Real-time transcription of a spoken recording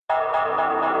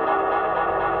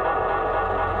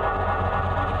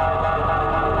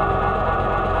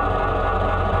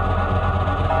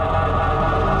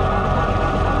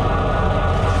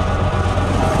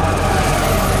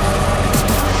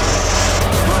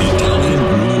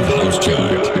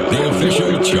Chart, the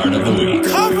official chart of the week.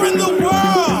 Covering the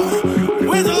world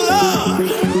with love.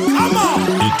 Come on.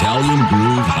 Italian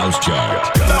Groove House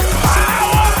Chart. The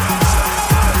power.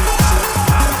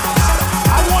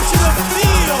 I want you to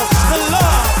feel the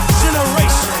love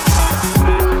generation.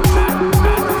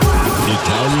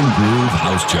 Italian Groove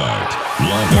House Chart.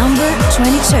 Love Number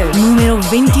 22, numero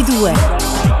 22.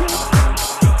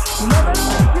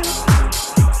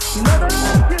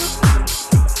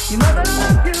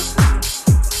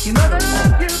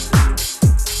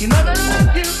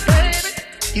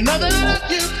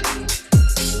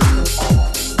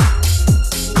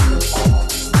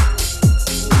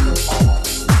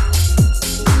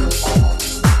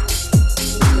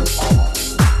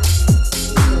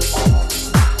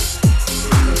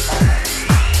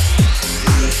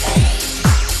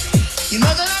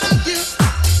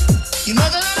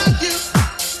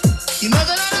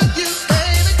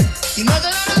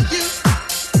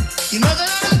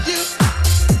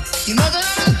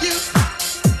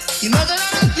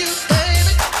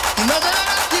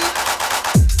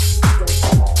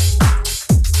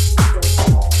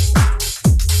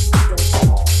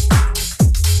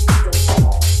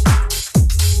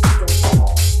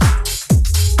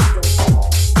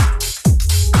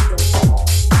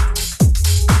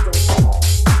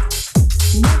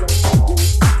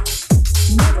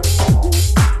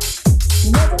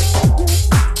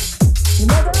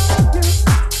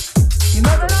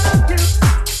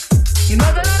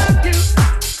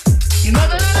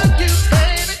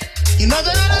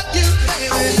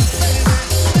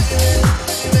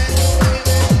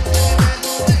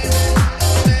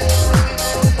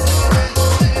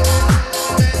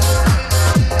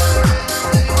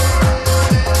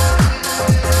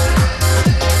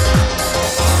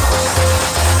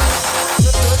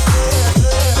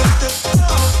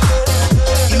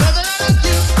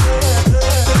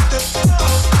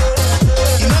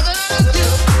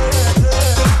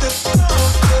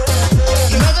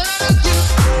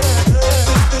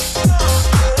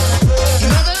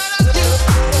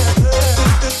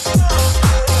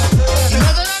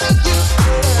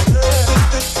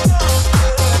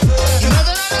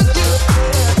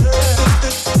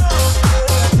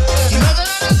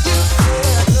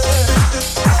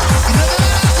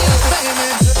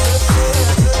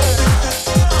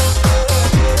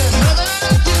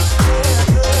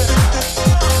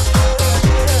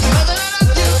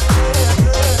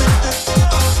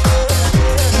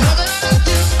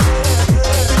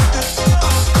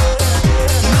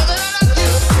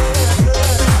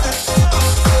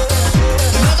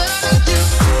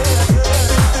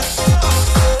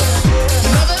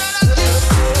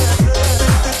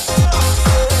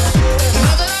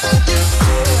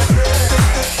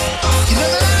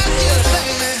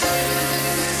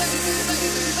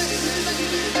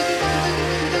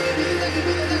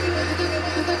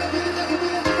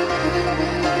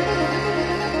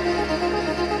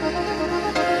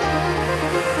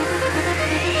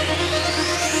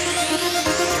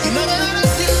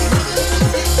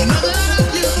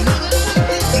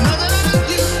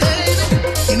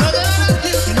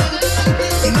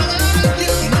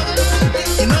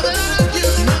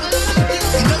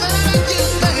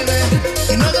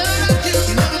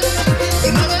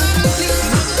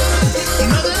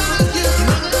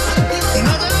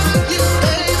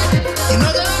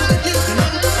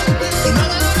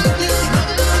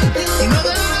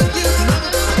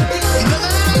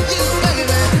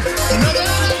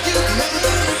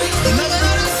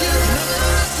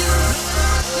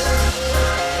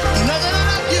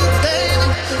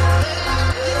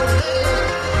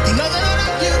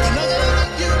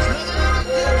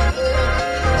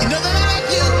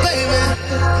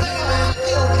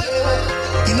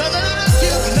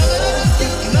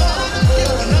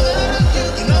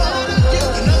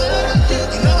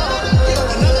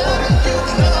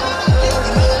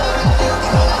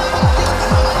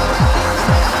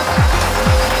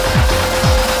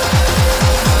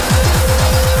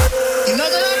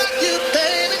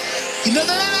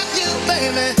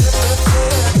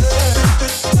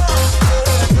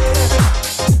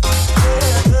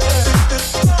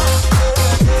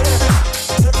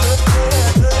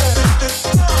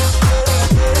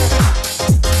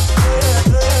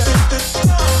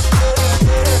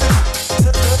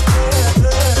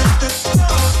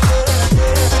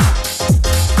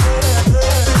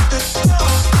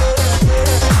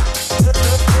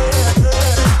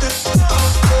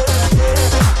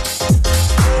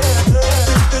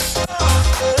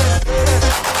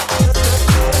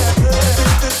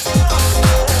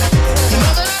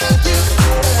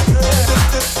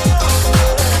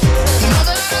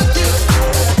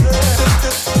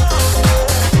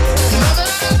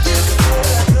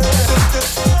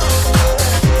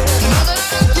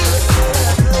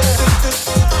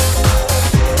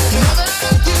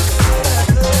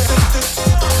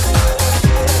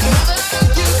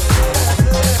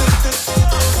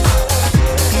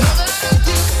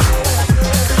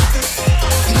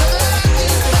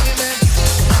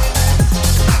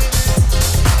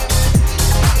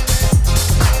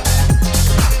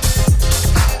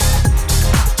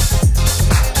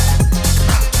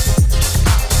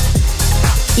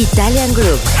 Italian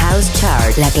Group House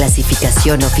Chart, la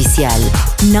clasificación oficial.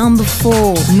 Number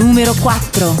 4, número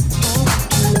 4.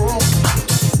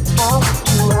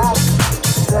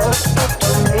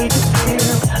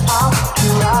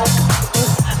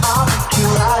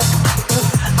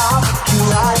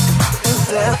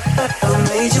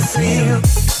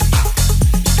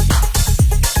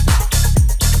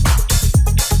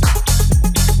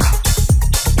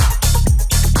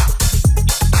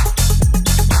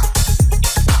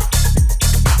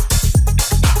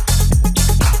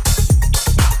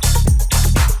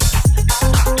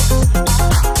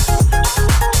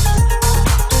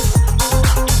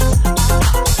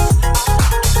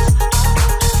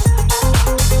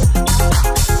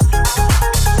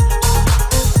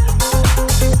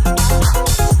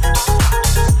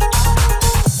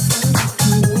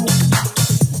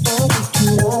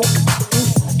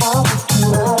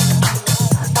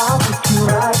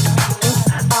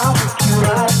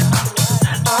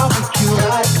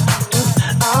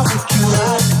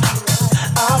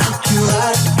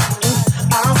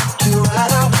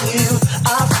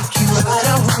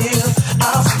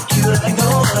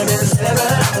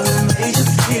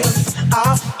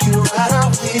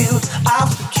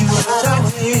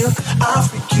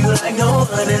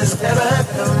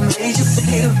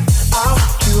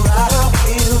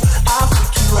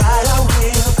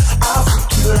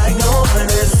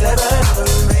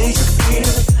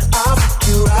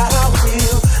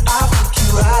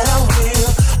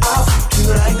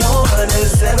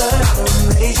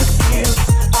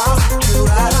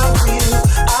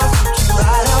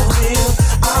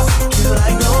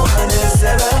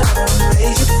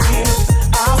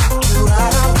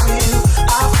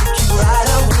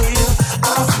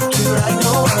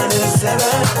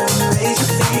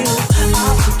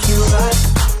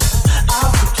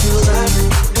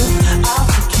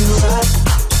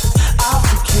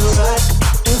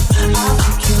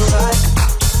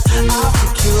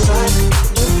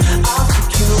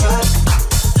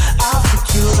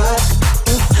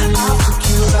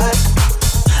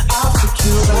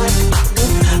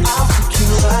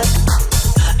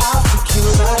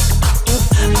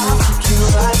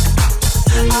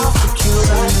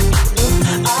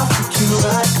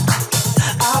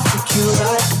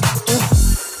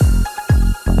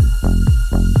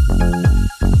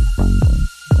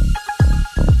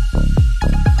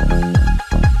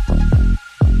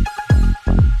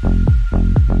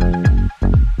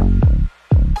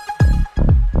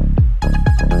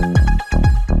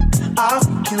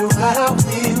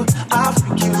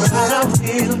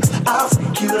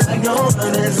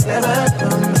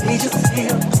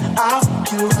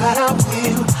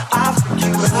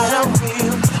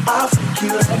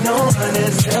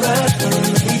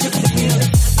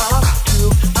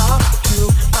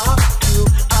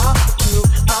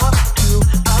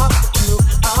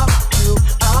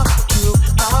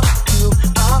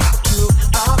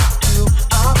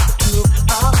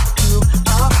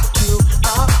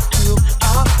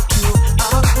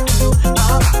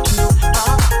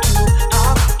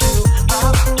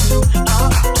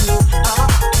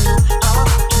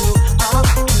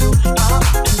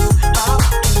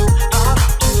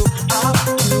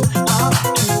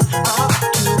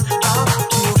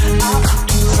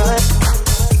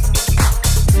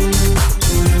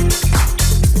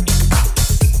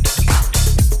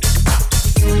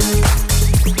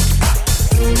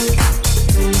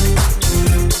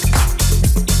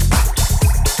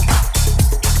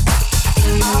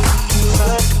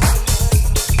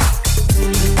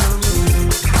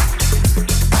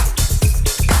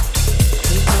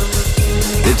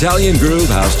 Italian Groove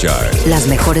House Chart. Las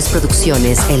mejores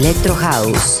producciones Electro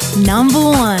House. Number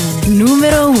 1,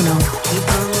 número 1.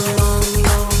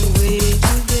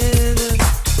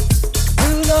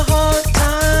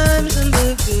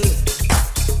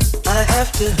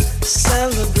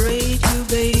 Celebrate you,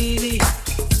 baby.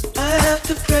 I have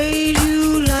to praise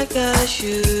you like I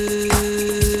should.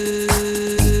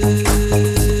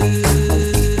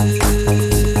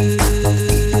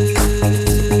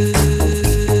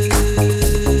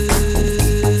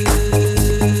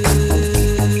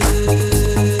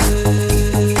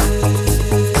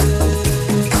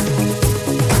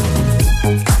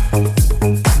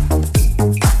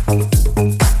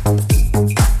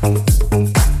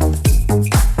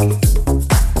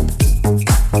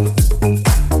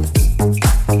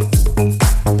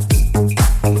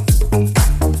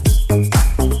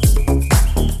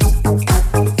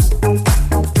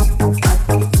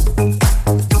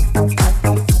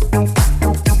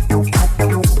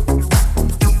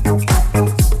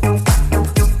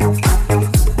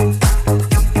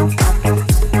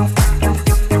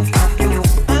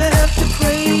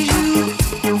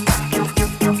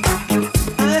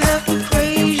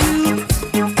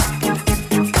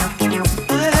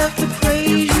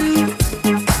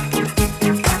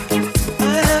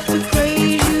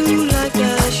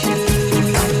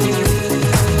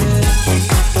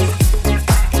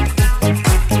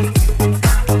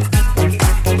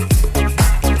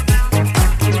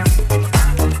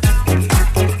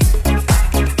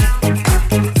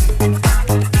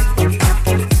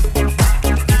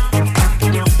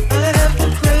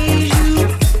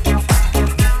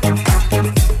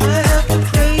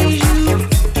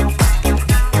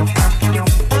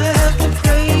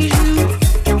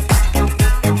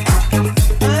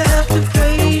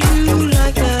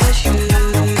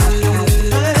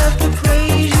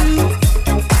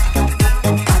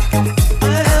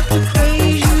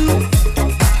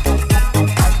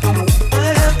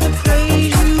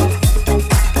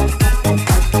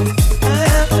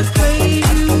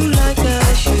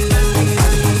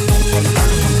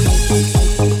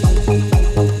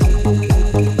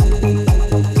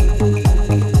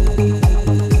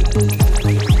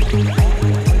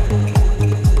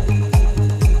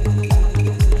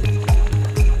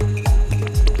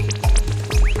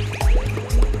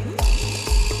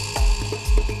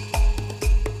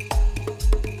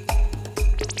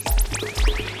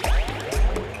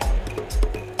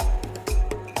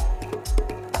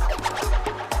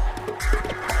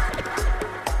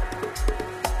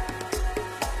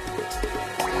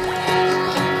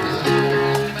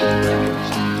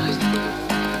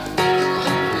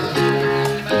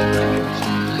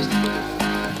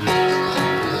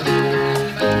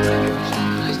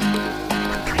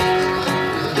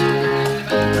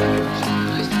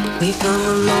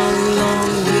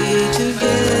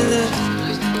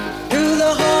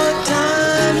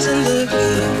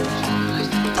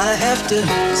 I have to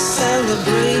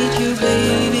celebrate you,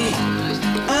 baby.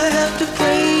 I have to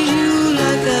praise you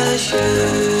like I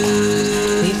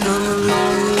should. We've come a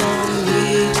long, long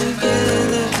way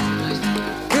together,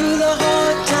 through the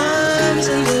hard times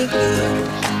and the good.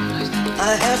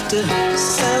 I have to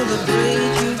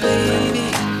celebrate you, baby.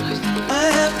 I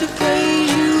have to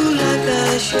praise you like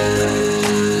I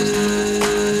should.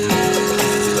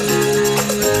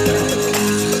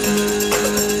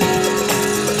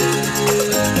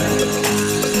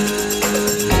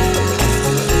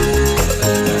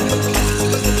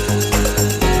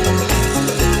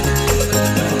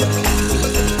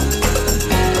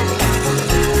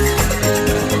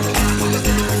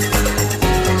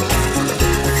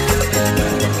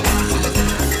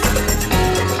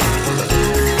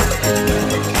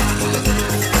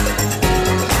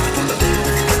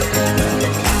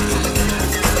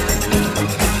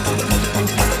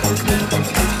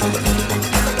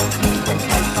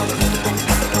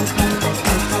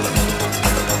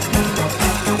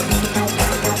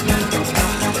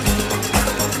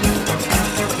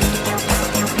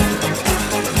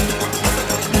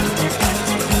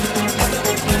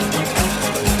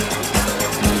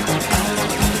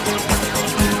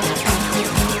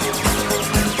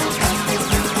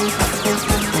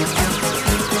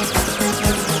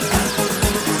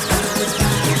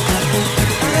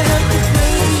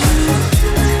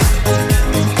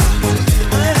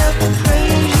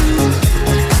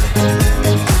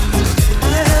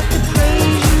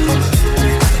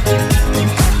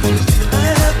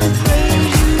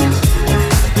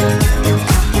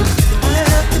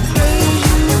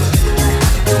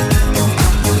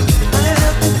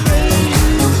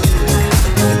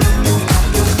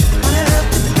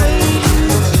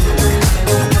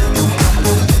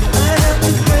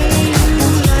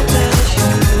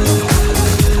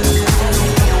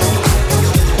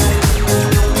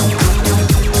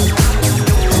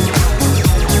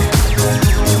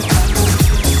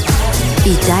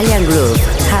 Italian Groove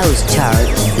House Chart,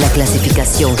 la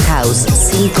clasificación house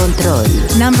sin control.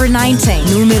 Number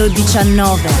 19, numero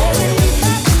 19.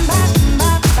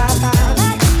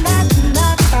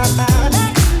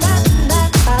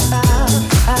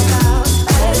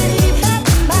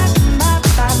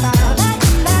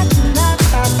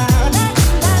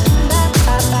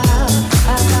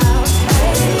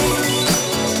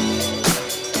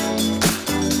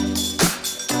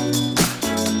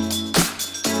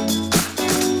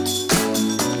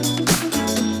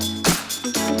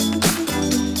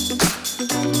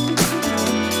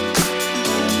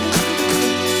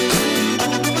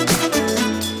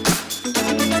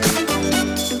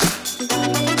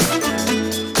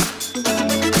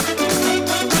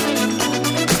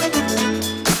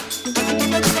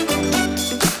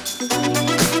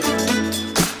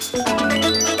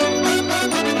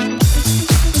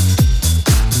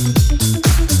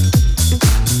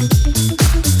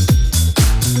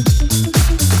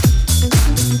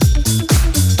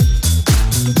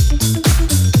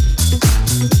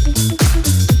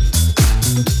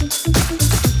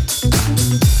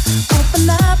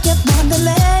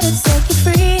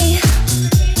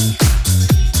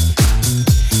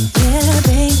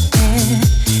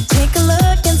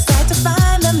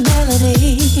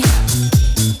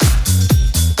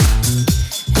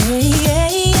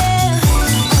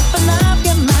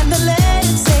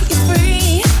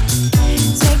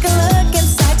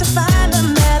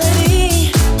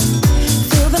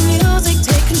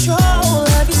 Control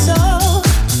of your soul.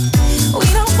 We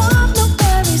don't want nobody.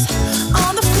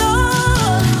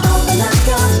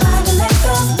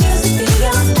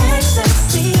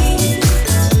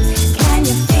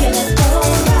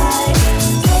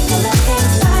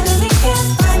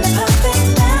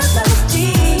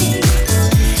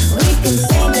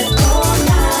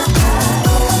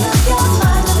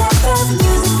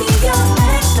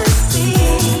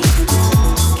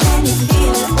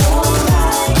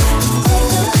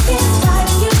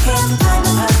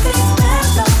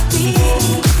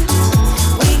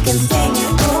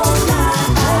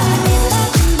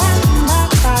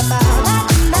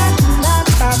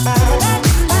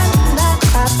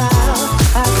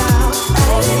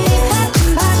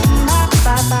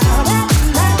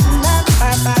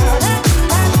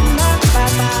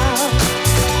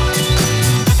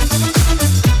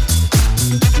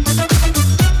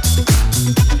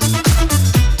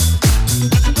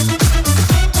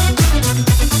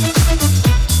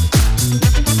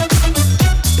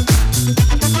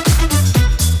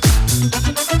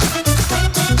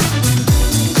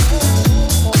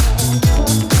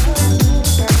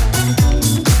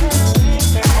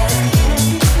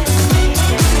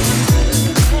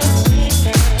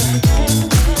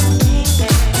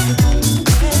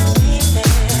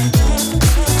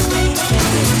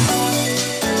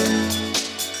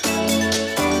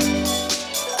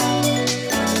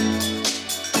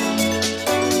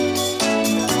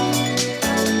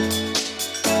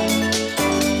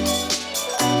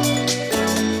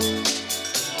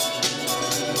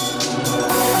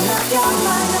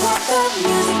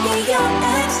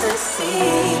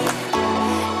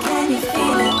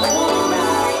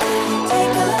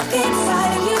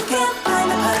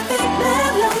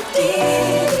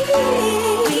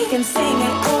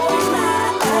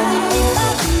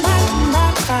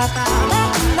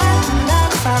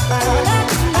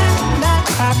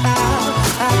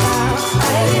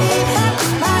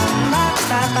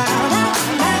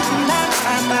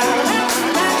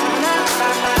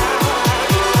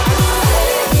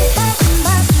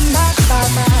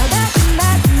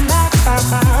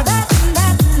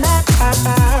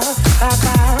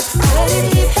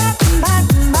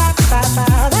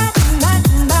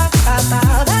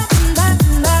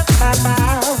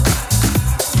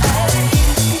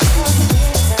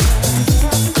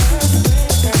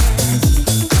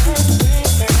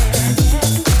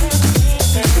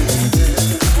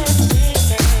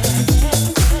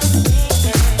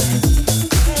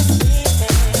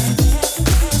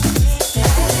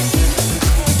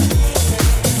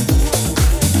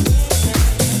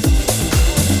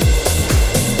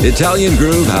 Italian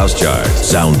Groove House Chart.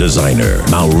 Sound designer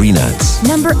Maurinats.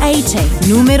 Number 18,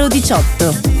 numero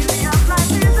 18.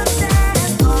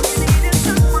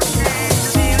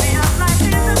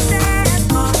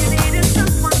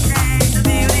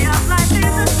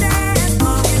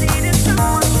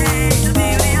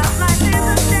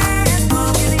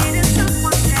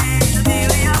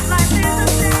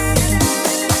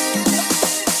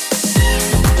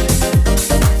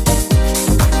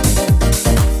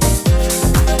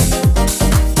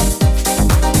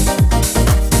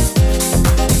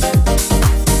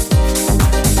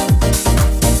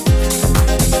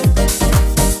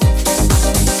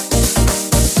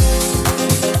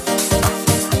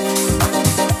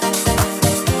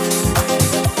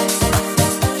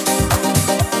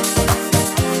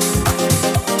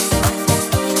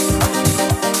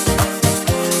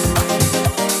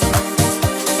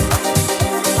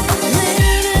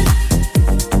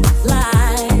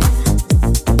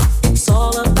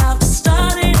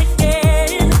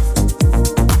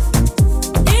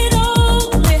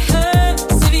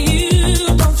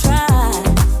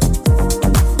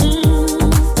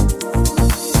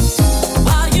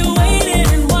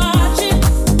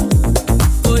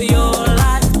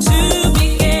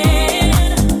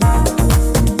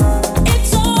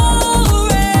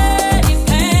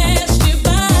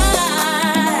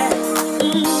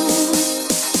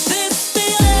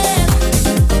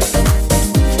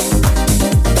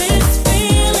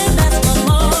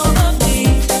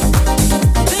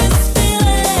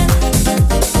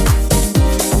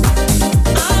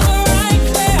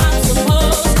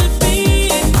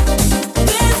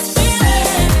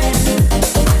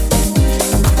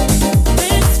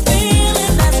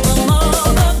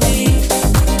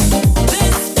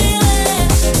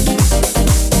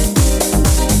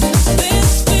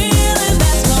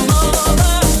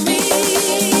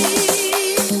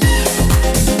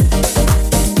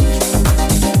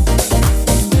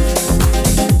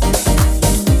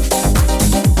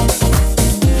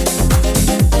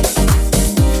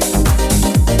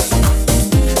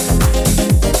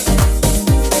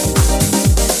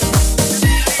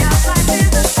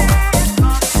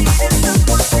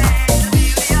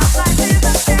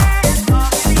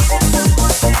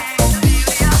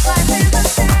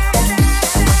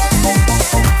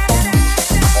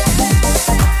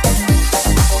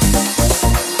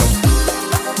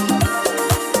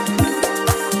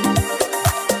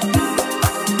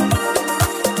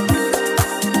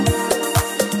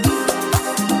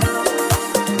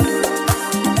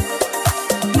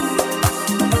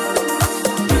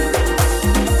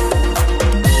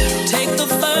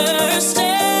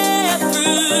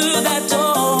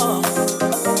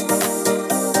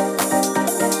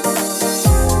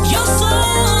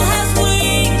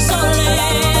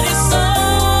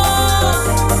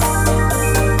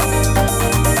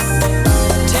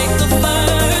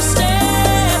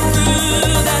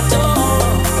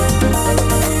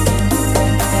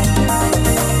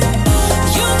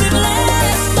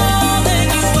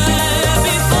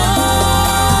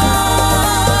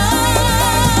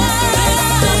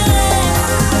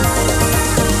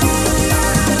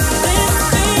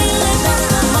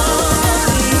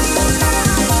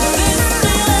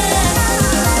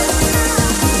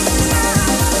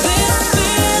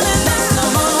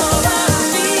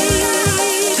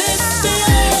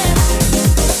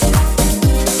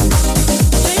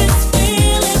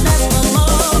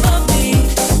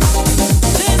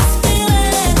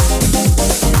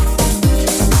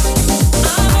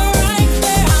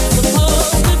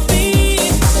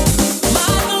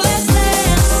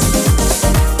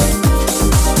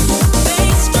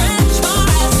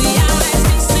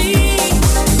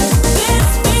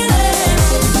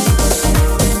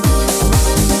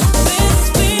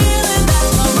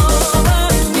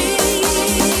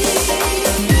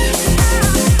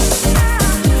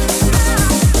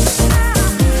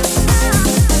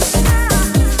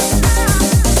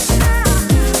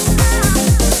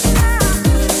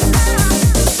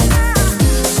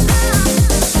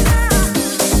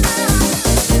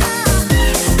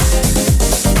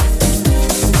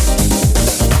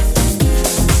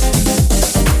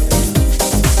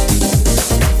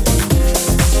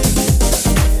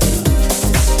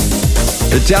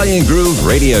 Italian Groove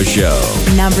Radio Show.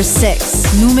 Number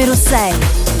 6. Numero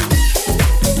 6.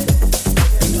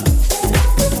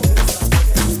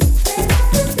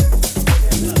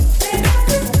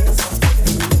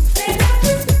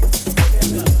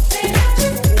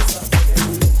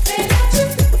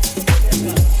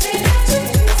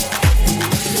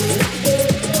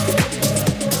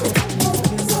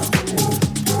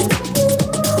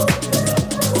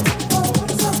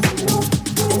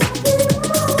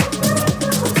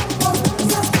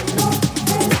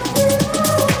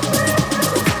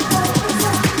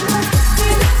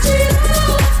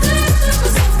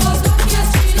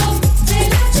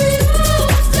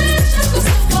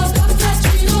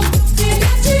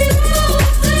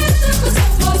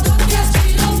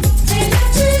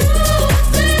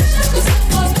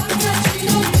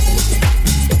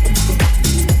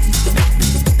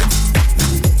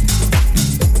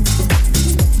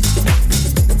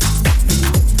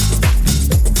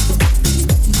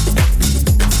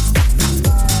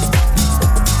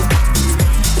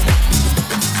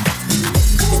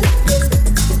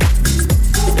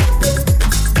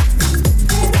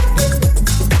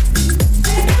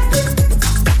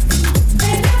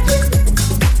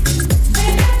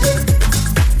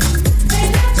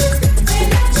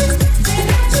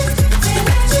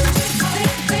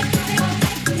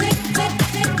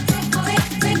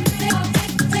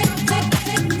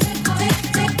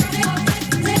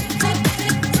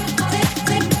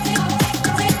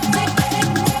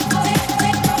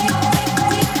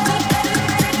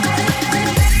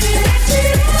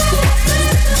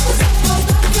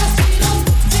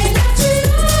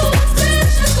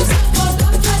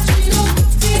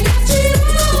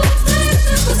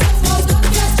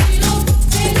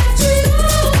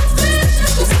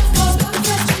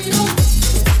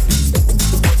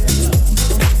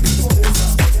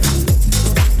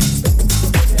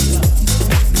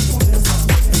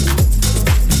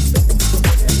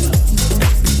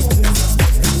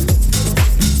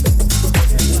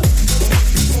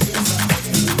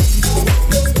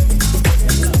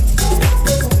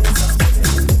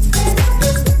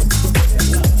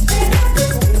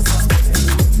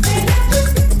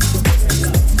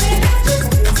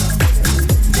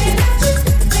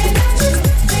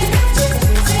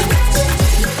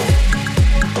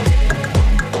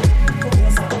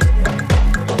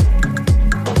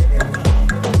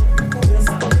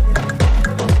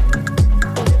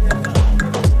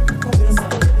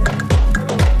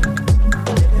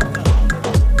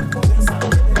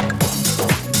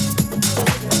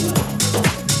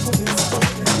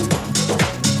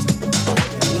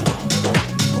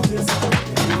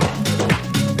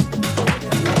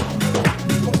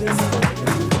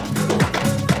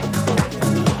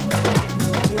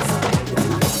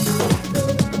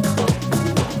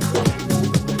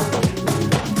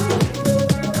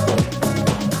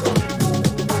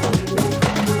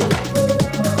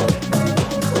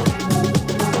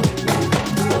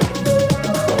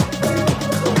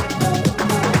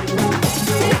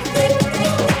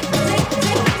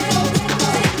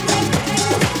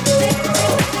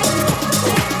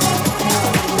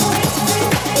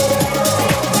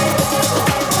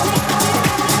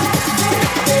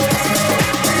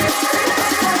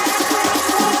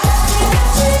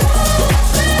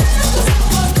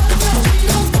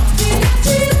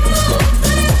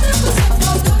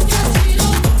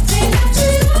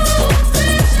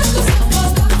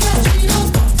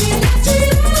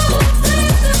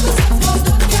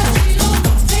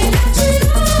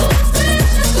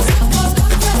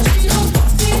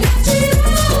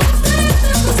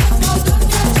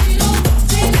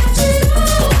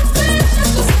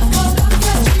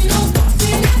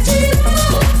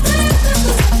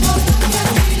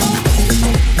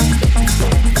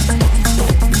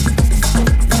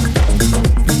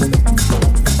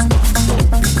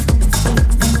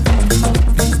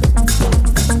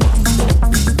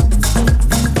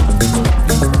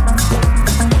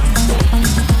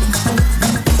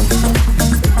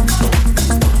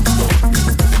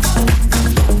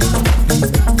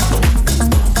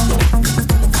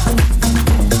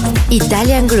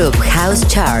 Italian Groove House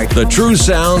Chart. The true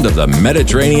sound of the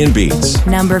Mediterranean beats.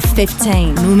 Number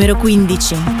 15, numero 15.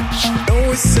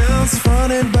 Know it sounds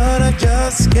funny, but I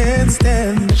just can't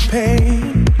stand the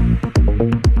pain.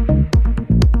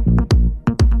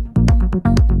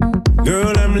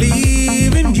 Girl, I'm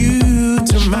leaving you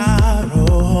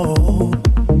tomorrow.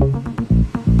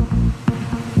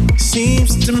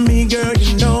 Seems to me, girl,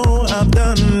 you know I've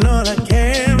done all I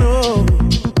can. Oh.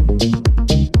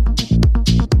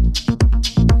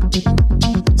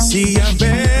 See, I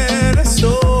better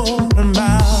slow them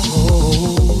out.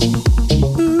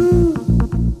 Ooh.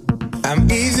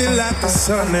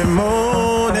 Sunday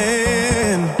morning.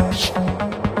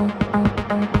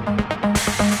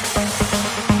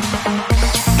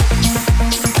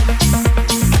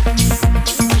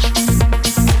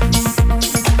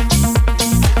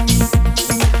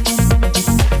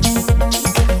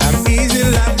 I'm easy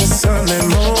like a Sunday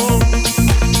morning.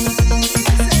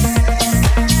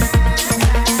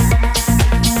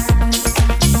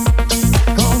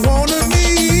 I wanna be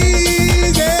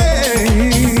easy.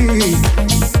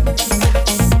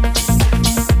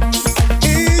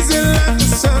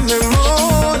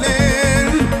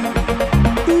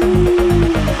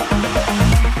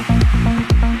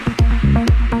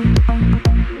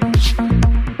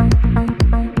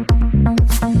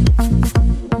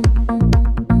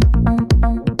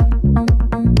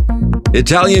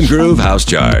 Italian Groove House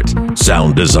Chart.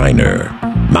 Sound designer,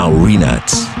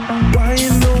 Maurinat. Why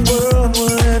in the world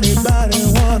would anybody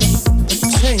want to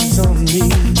change on me?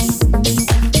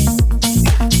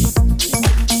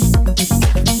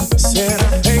 Said I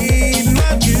paid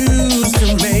my dues to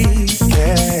make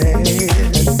it.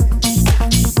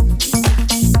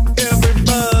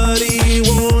 Everybody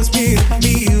wants me to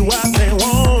be what they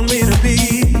want me to be.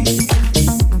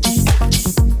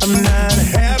 I'm not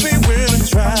happy when I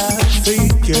try to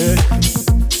fake it.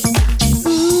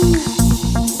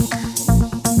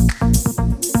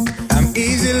 I'm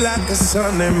easy like a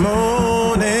Sunday morning.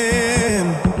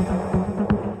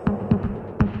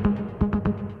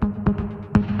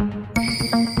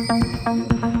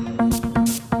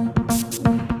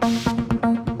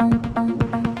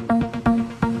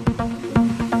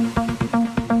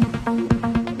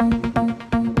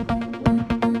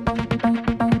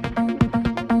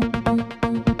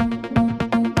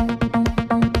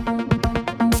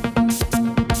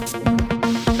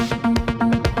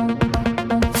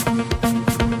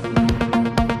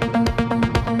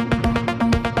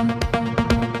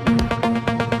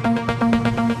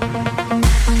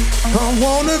 I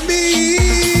wanna be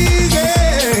easy.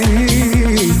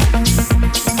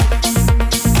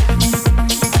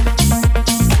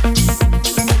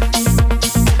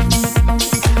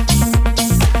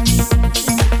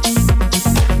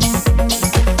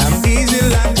 I'm easy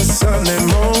like a Sunday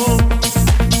morning.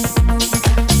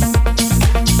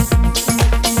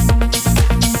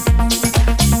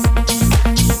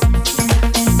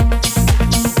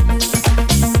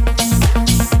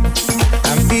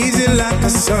 I'm easy like a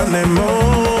Sunday morning.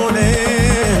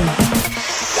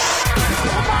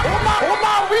 All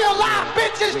my real life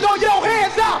bitches, throw your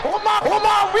hands up. All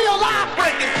my real life,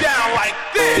 break it down like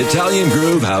this. Italian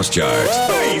Groove House Chart.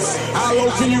 How low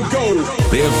can you go?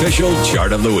 The official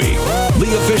chart of the week.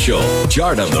 The official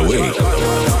chart of the week.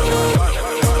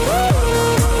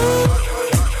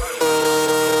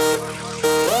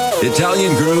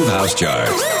 Italian Groove House Chart.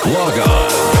 Log on.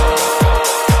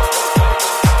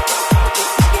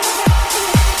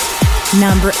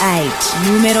 Number 8,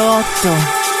 numero 8.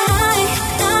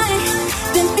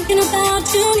 I've been thinking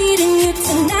about you, needing you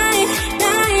tonight.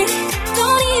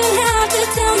 Don't even have to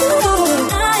tell you all.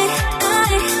 I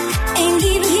ain't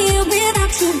leaving here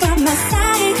without you by my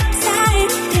side.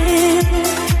 Yeah.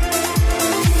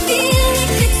 Feel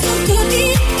like it's so good,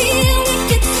 feel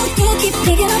like it's so good. Keep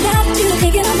thinking about you,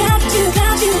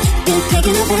 about you. Been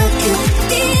thinking about you.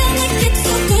 Feel like it's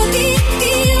so good,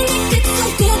 feel like it's so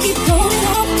good. Keep holding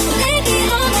on, maybe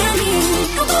all I need.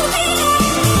 I'm holding on.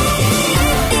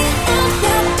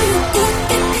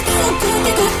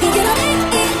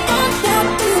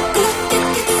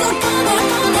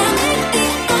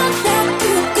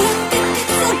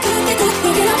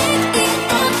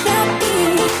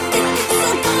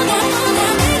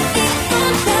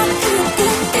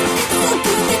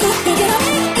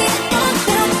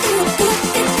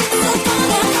 So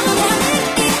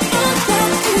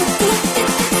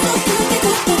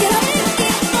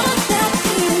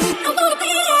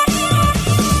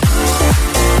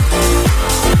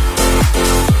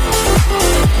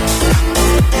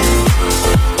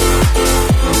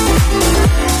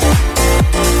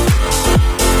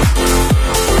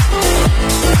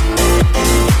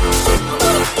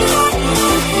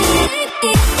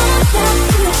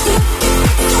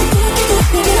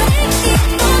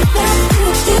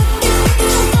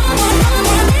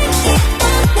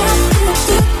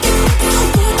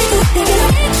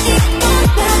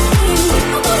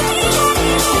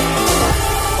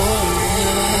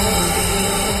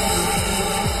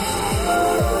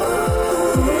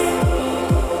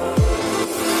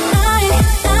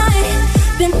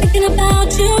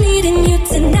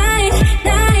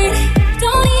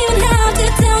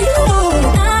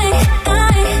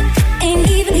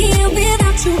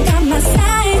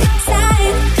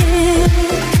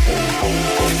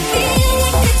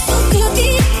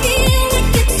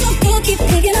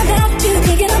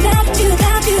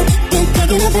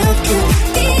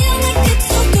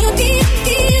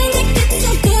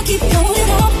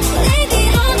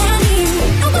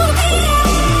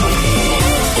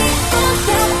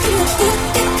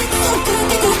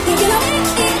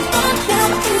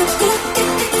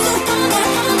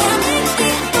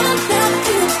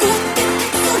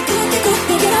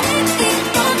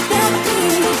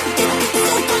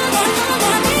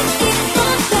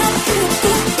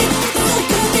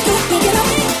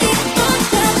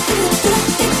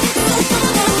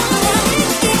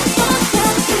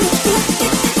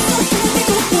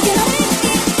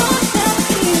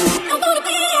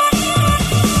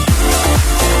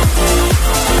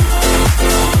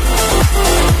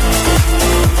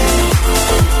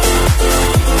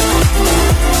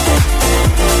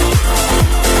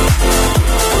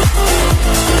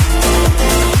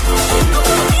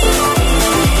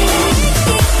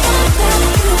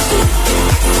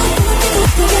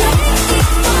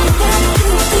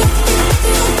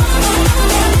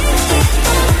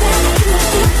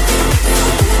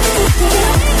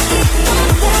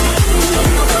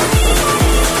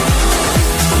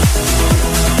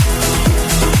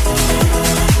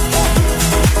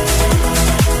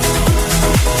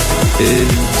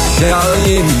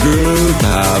Italian Groove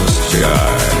House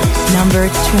Chart. Number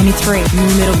 23,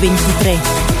 numero 23.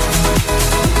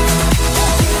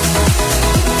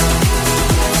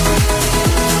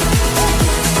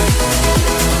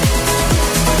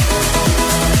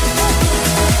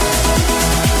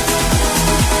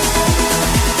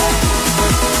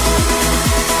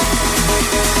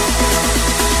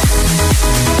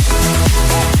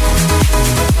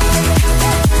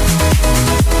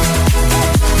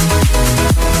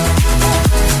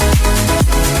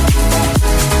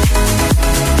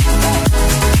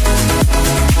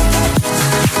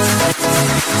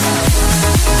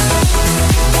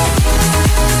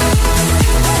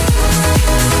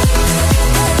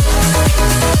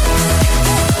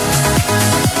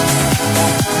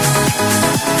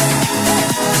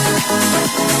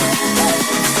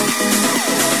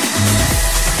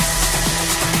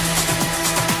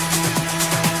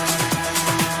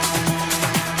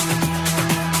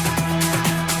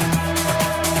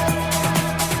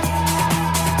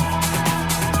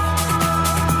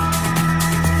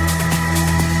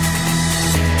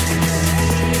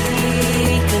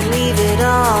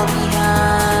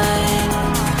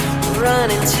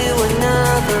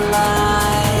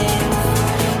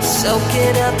 Soak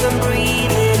it up and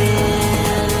breathe it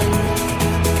in.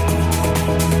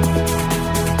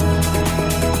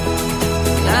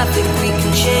 I think we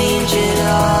can change it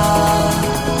all.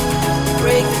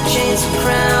 Break the chains and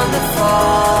crown the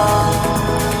fall.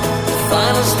 The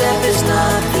final step is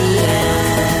not the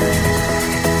end.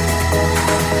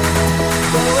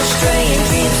 Go astray in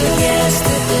dreams of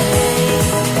yesterday.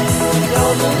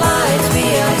 Golden lights, we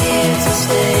are here to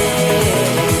stay.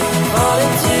 Fall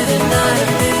into the night of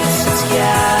lucid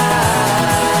skies.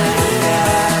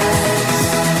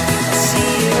 I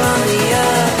see you on the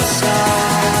other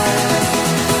side.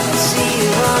 I see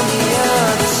you on the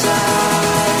other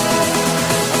side.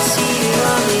 I see you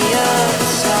on the other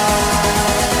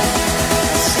side. I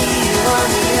see you on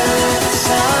the other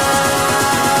side.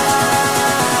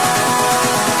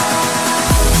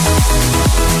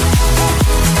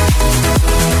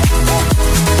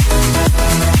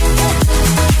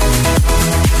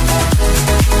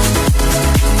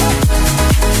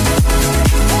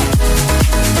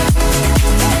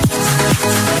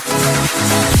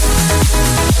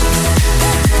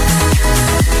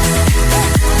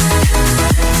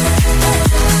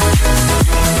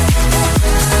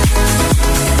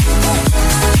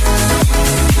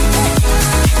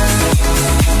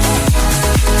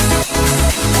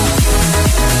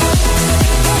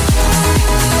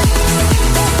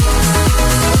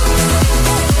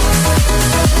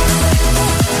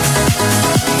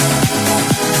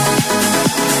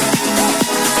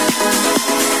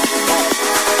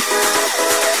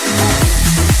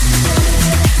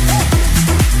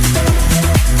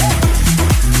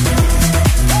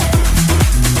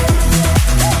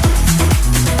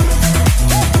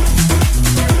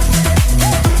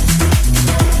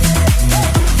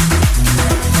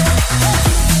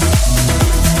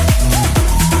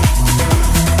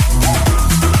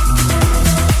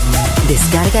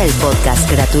 Descarga el podcast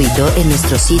gratuito en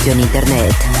nuestro sitio en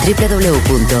internet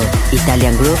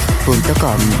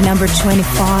www.italiangroove.com. Number 25,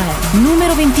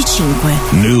 numero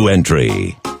 25. New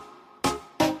entry.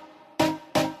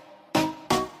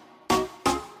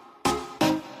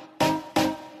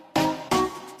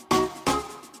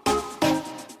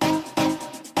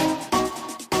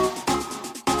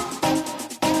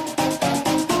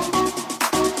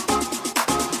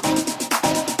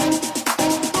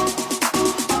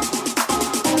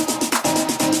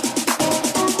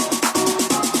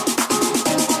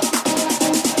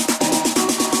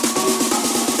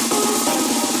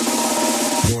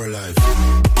 More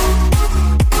life.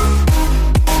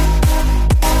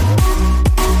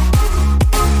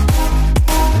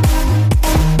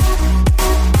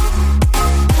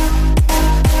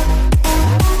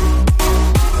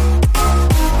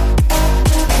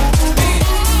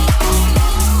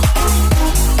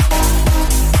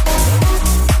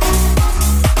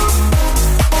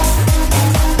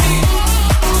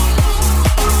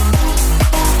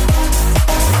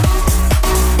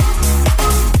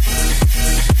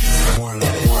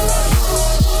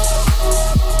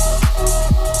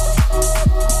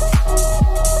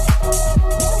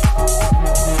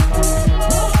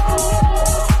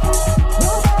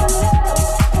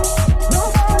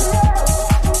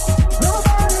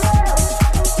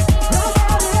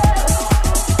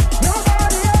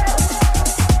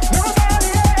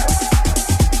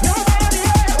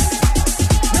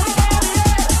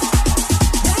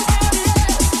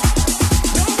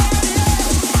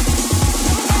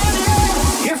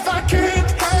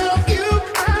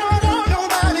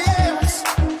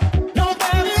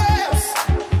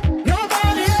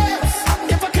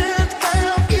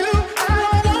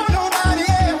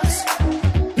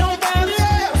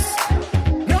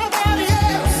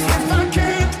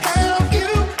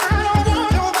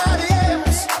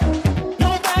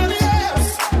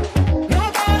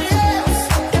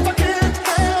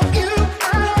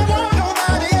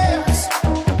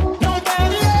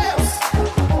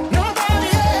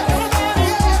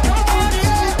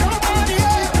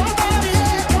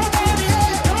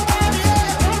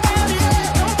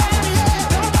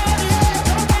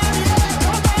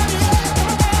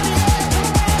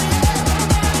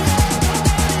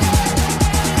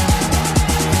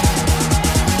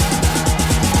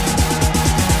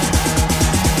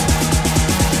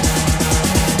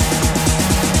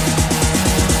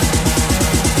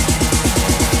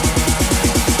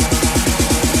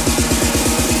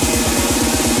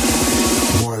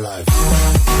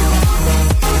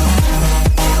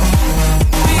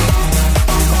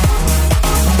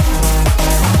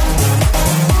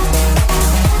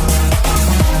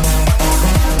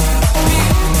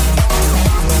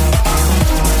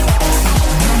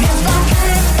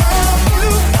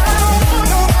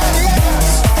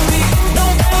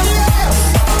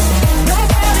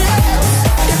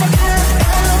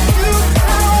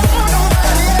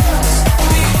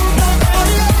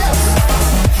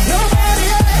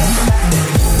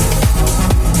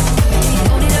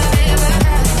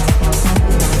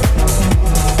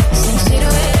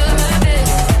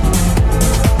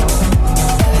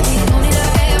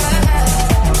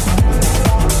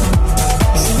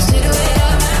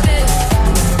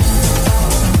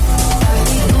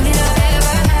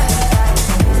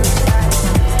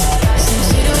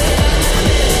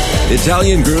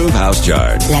 Italian Groove House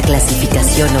Chart. La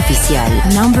clasificación oficial.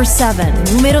 Number 7,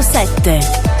 numero 7.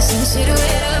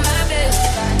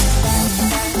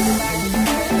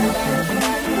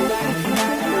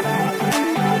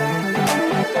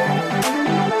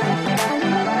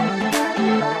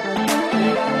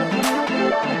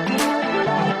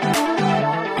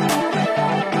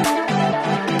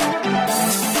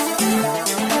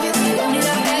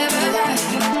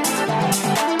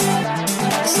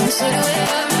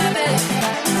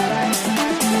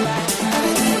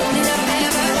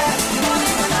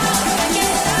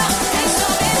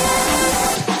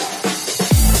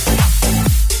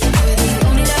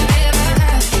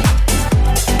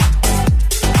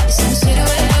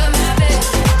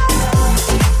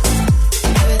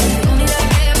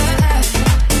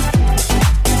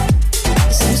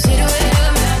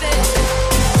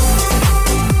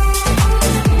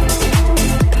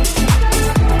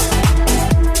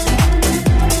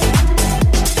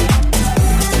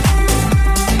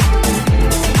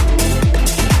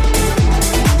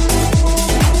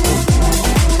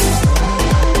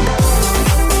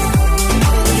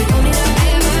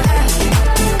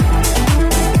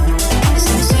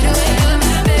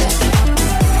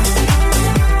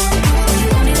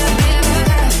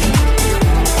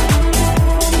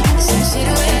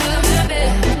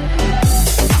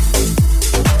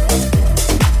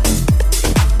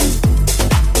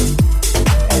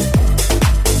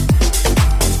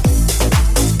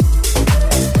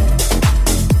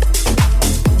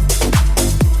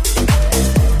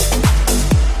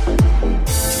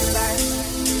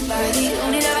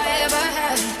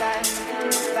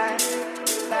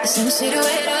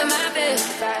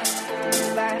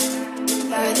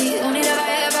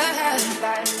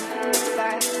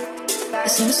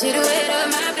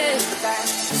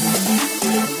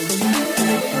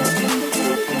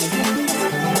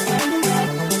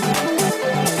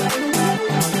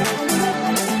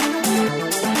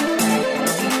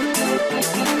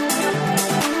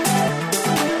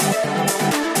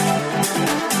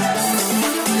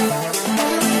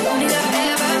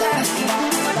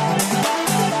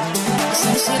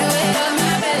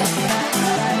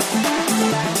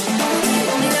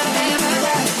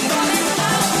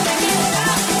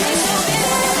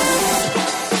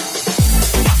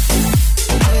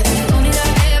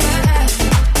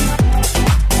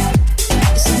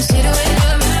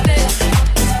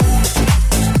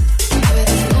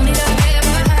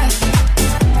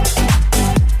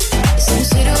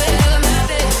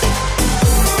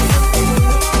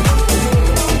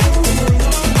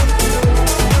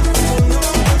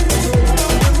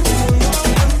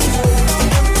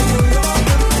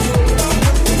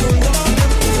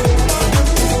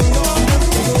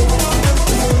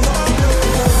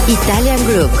 Italian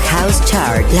Groove House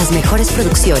Chart. Las mejores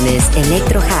producciones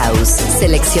Electro House,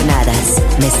 seleccionadas,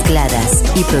 mezcladas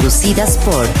y producidas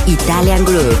por Italian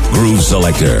Groove. Groove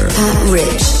Selector. Pat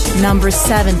Rich. Number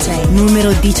 70,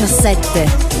 numero 17.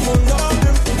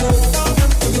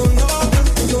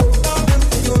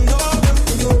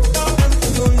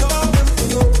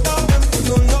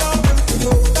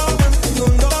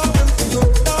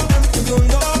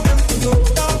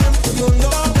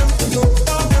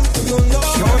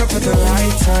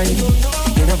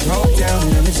 In a broke down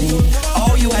limousine,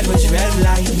 all you had was red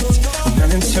lights. I'm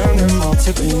gonna turn them all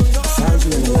to green. I found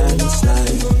you in a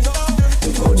landslide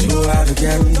and pulled you out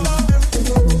again.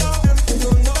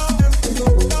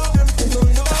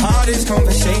 The hardest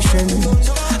conversations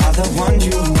are the ones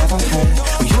you never had.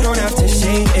 Well, you don't have to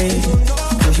say it,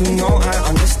 'cause you know I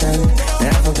understand.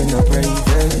 Never been the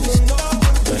bravest,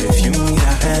 but if you need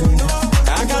a hand,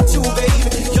 I got you,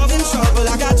 baby. You're in trouble,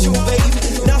 I got you, baby.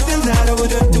 Nothing that I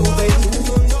wouldn't do, baby.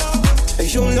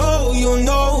 You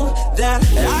know that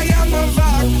I am the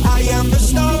rock, I am the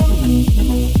stone.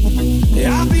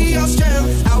 I'll be your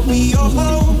strength, I'll be your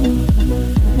home.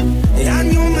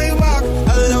 And you may walk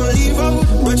a lonely road,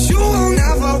 but you won't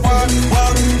ever walk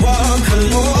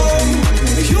alone.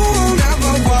 You won't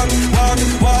ever walk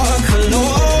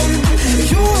alone.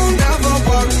 You won't ever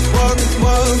walk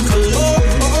alone.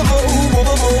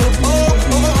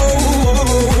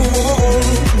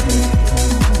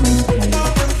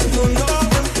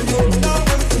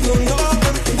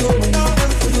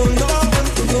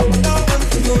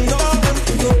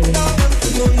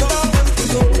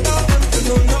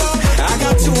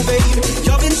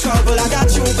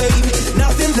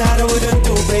 That I wouldn't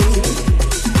do, baby.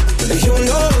 You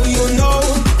know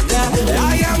that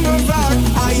I am the rock,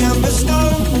 I am the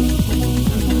stone.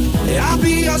 I'll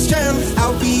be your strength,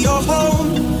 I'll be your home.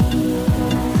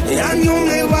 And you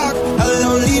may walk a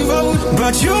lonely road,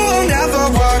 but you will never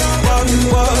walk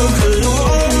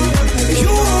alone.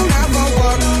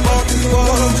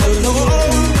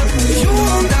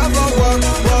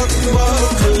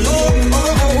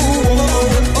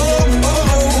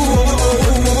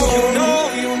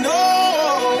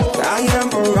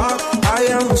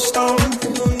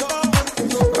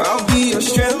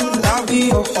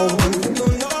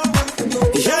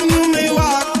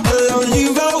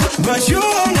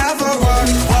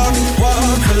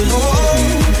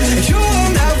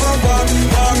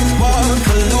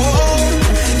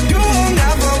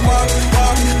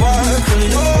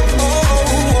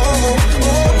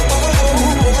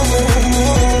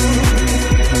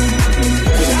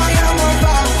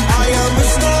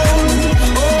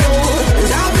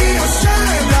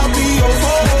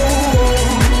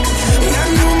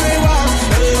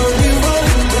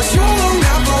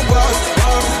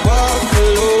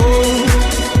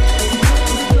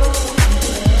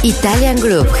 Italian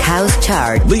Group House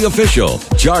Chart. The official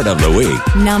Chart of the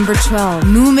Week. Number 12,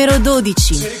 numero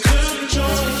 12.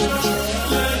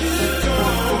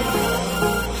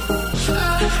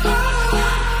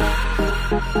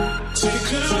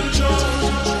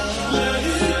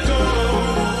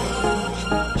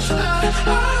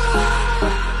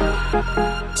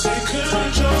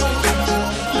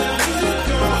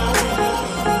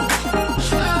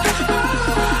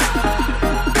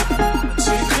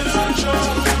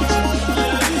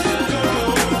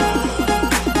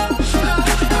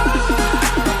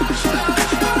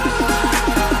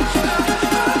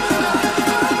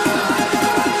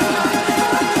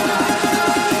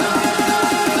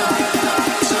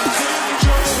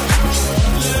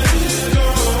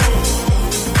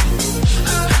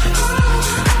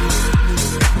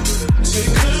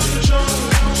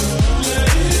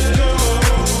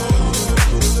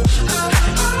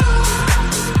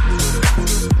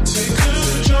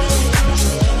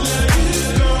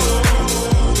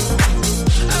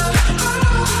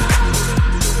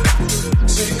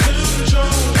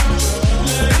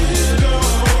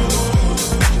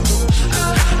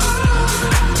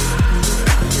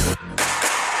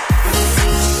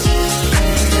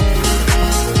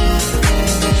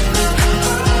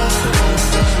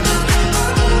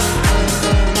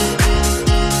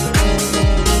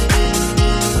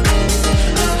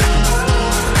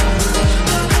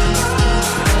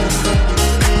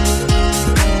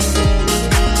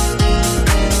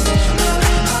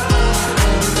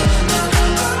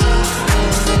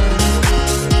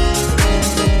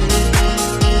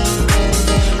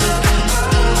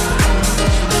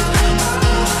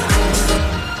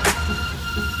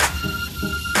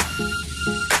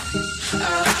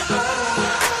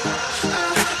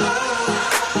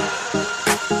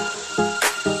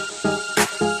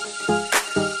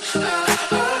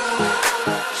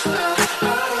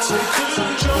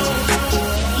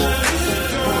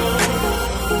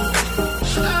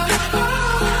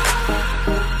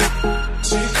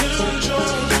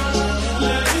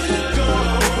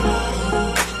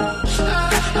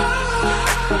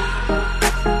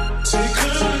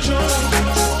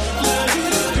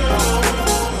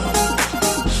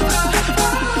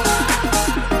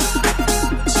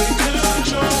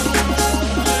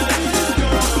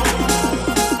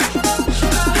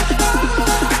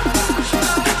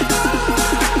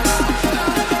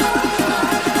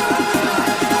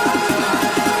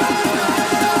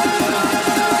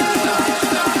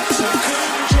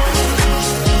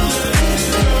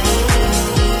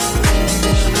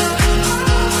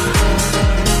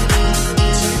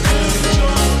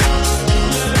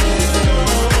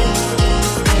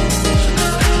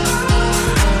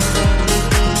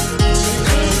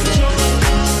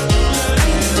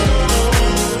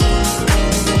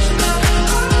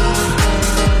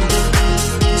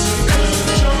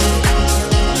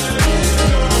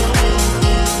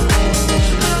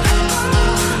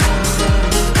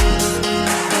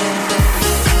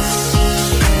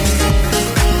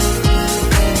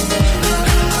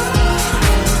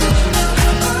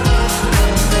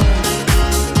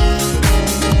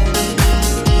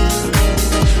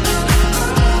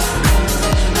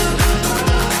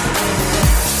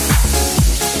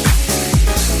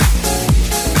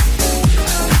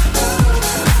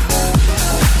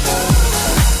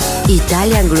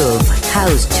 Italian Groove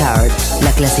House Chart,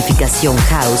 la clasificación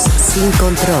house sin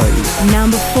control.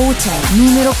 Number 14,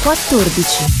 numero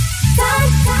 14.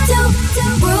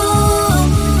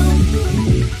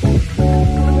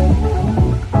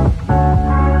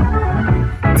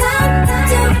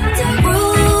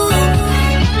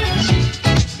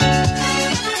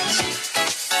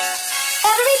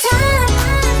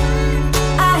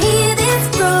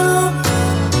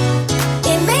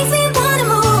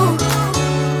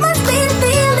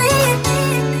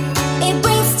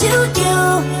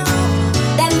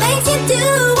 Do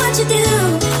what you do.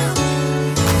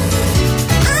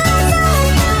 I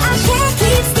know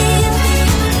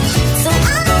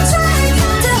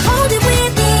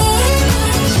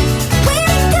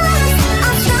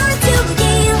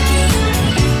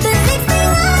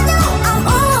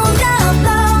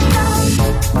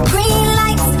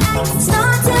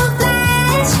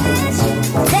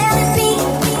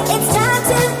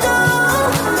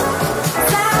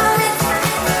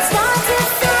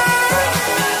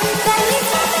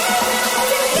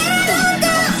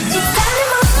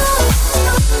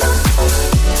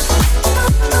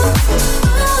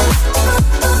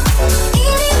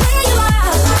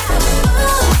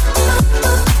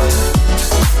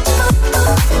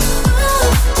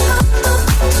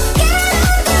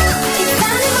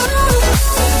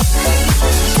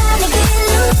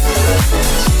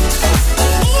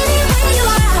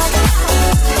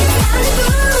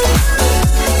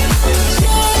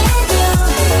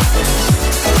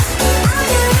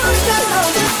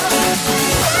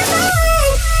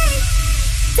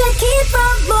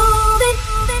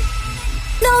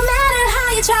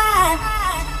try.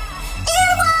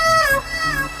 It won't.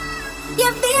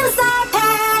 Your feelings are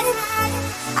pain.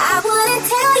 I wouldn't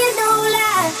tell you no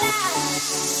lie.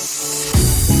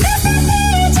 Let the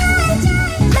DJ,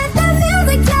 let the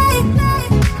music play,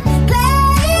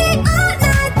 play all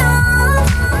night long.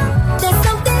 There's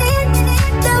something in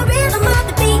the rhythm of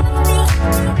the beat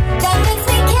that makes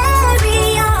me carry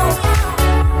on.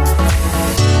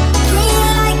 Green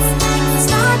lights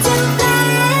start to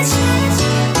flash,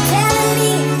 telling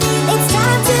me it's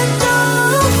time to go.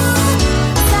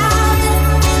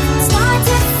 Sirens start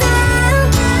to sound,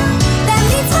 that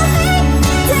means for me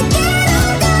to get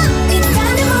on down. It's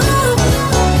time to move,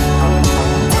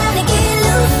 time to get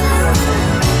loose.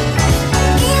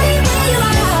 Anywhere you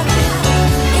are,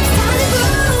 it's time to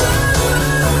groove.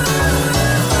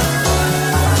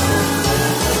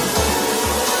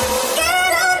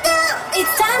 Get on down,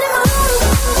 it's time to move.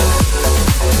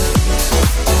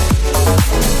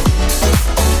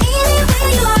 Anywhere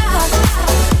you are,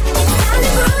 it's time to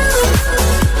groove.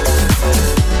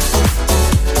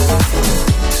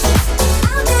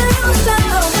 Out there on the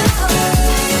floor.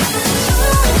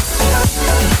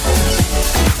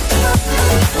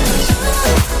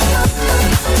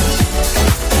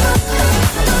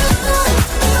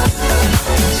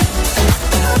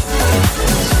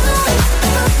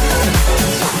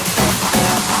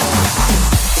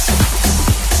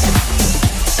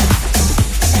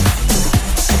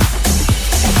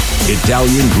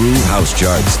 Italian Groove House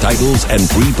Charts titles and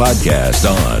free podcast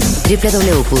on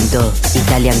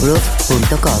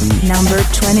www.italiangroove.com. Number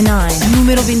 29.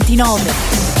 Numero 29.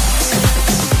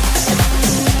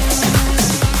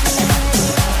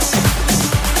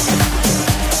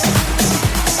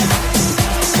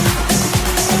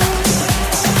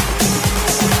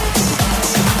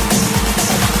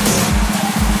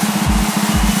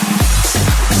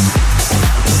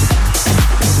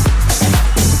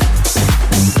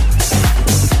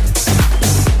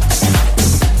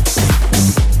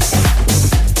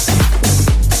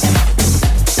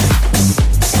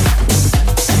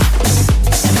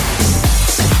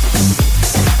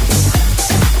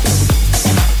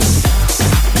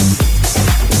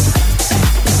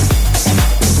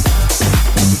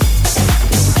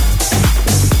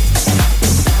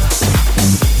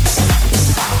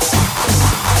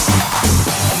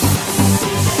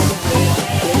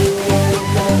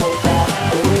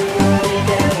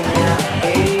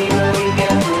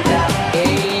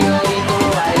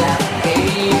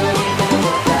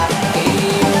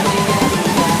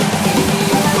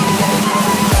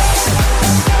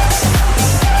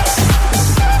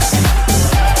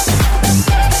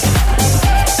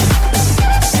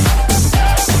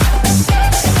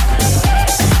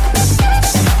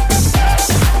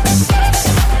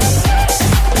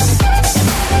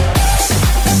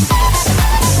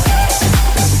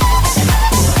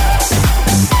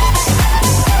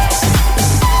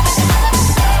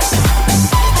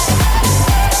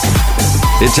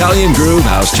 Italian Groove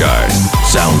House Chart.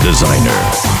 Sound designer,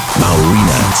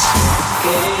 Maurinats.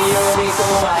 Que yo vi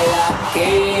cómo baila, que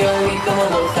yo vi cómo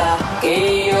goza, que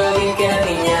yo vi que la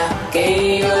niña, que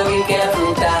yo vi que la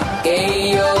fruta, que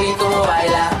yo vi cómo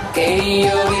baila, que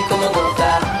yo vi cómo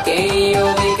goza, que yo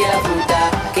vi que la fruta,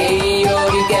 que yo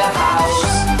vi que la house.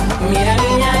 Mira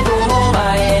niña cómo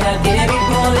baila, tiene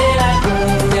ritmo de la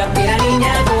cumbia, mira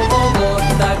niña cómo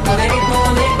goza, con el ritmo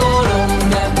de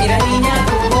Colombia, mira niña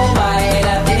cómo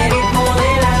baila, tiene ritmo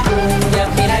de la cumbia,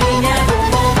 mira niña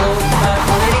cómo goza,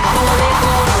 con el ritmo de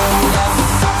Colombia.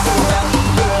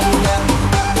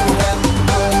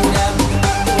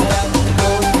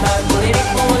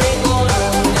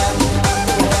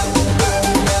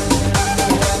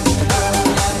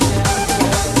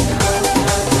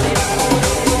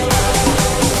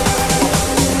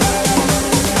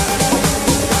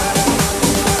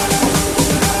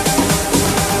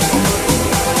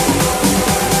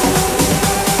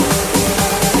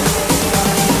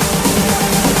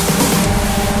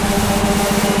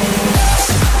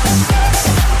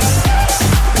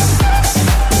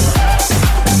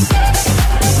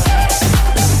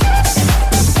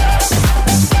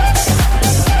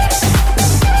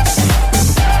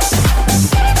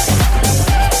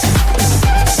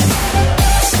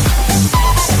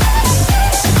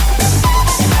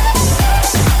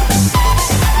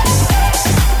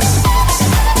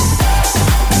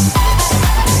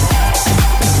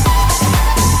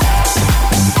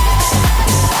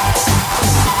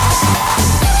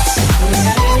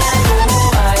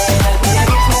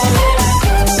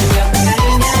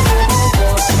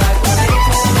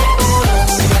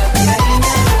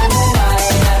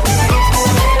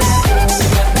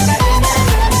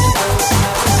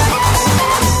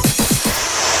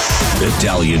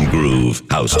 Italian Groove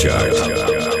House Chart.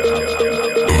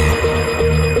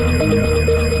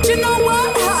 You know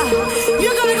what?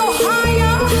 You're gonna go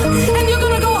higher, and you're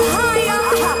gonna go higher,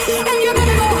 and you're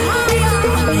gonna go higher,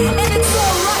 and it's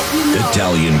alright, you know.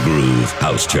 Italian Groove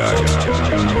House Chart. You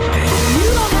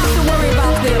don't have to worry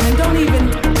about them, and don't even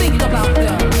think about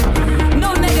them.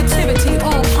 No negativity,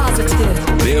 all positive.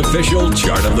 The official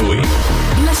chart of the week.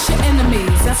 Bless your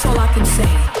enemies, that's all I can say.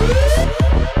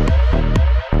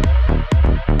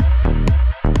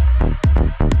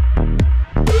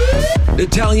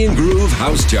 Italian Groove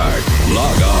House Chart.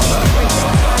 Log on.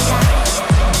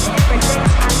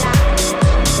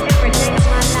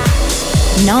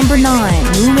 Number 9,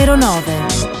 numero 9.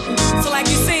 So like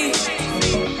you see,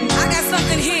 I got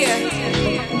something here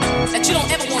that you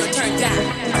don't ever want to turn down.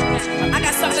 I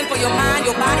got something for your mind,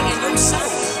 your body, and your soul.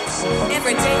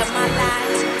 Every day of my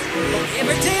life,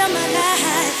 every day of my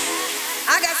life,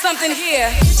 I got something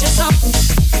here. Get you something,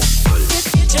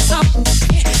 get you something.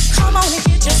 Come on and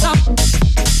get you something.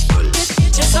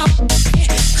 Get you something.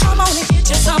 Come on and get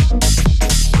you something.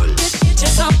 Get you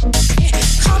something.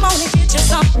 Come on and get you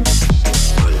something.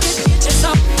 Get you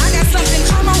something. I got something.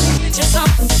 Come on and get you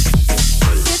something.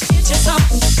 Get you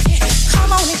something.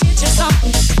 Come on and get you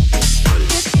something.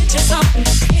 Get you something.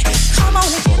 Come on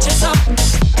and get you something.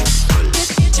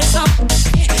 Get you something.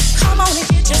 Come on and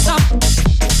get you something.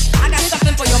 I got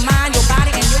something for your mind, your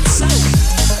body, and your soul.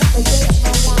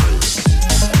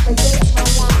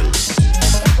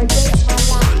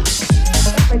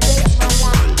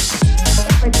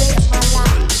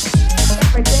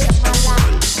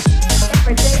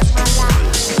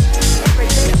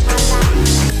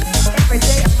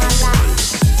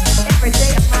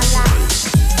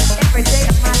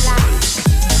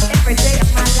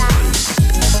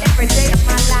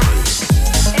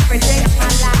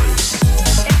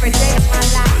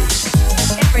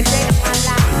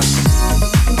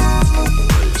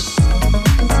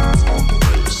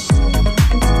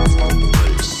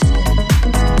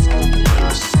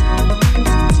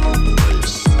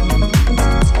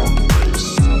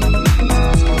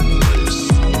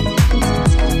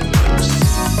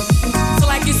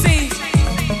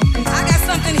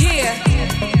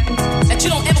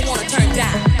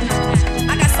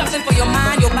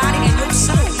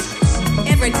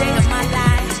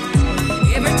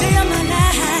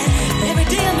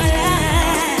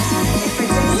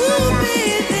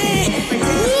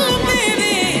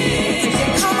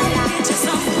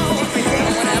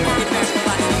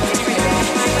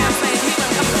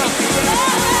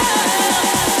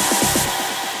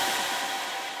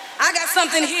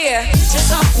 Something here. Get you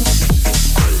something.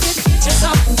 Get you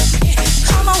something.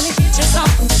 Come on and get you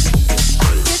something.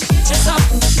 Get you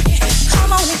something.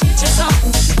 Come on and get you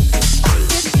something.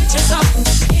 Get you something.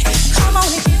 Come on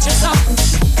and get you something.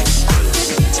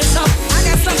 Get you something. I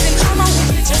got something. Come on and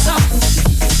get you something.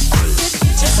 Get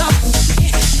you something.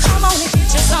 Come on and get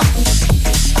you something.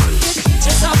 Get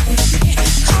you something.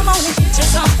 Come on and get you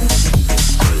something.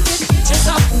 Get you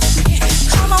something.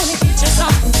 Come on and get you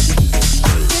something.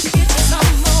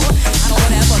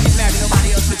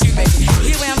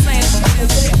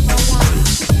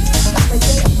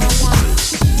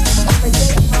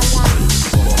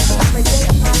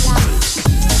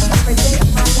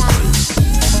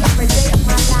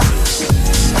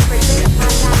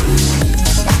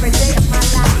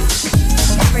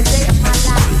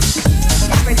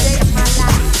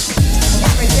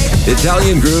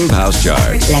 Italian Groove House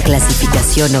Chart. La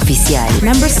clasificación oficial.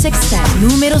 Number 16,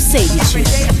 numero 16.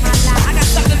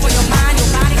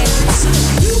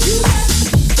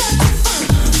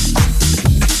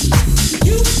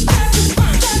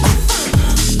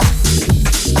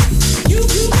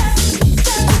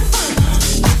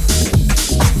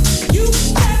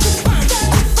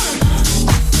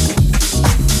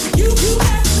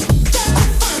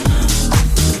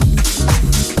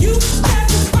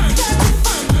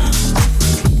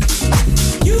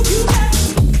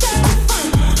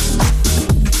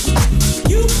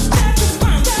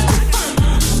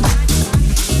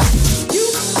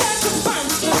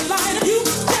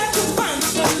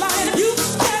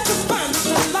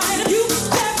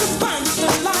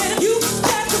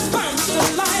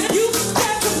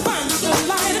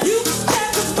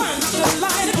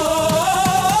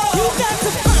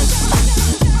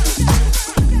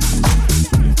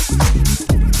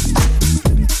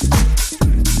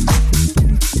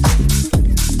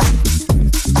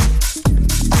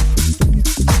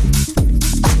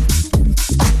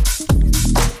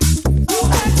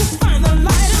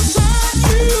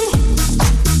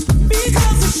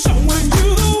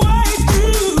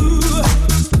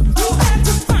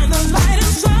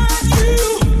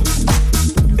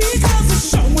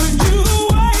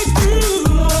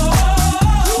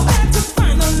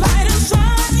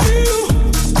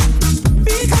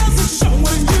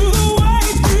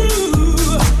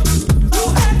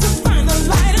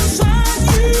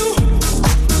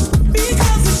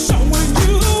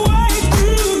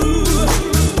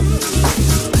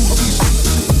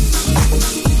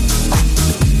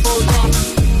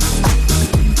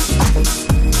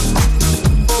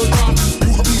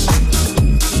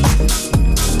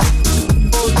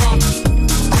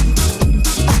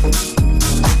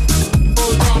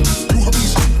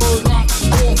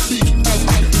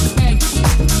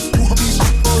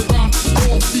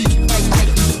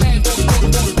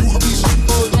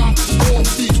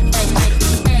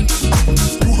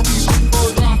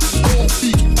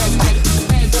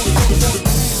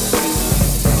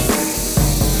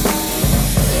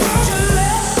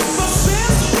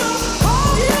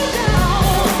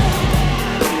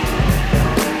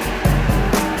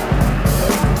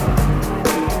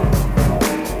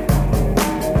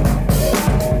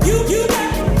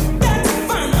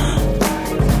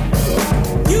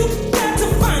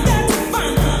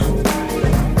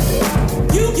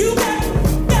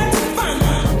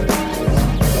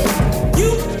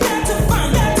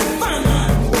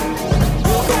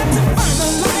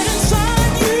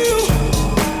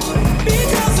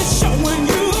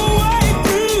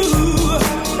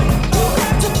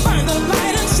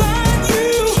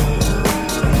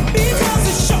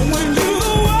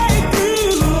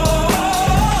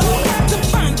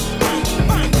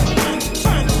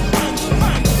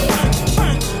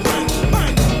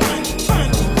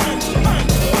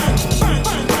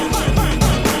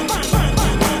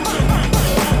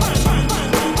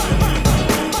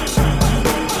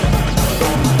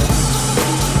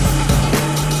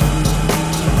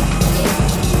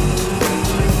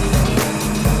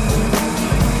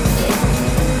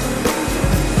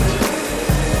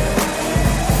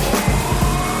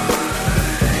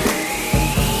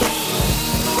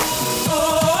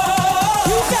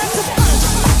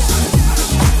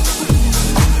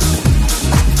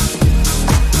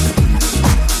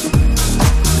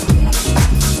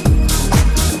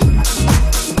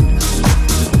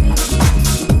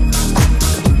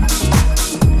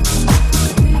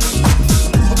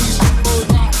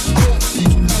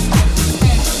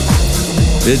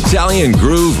 The Italian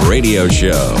Groove Radio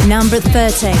Show. Number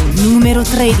 13, numero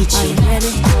 13.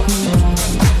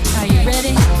 Are you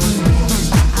ready?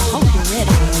 I hope you're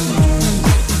ready.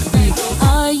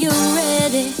 Are you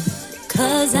ready?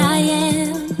 'Cause I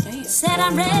am. Said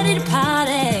I'm ready to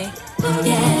party.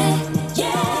 Yeah,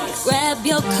 yeah. Grab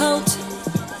your coat,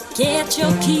 get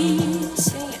your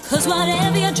keys. 'Cause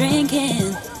whatever you're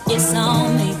drinking, it's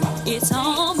on me, it's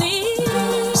on me.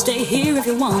 Stay here if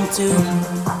you want to,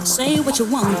 say what you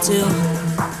want to.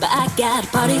 But I got a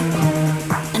party,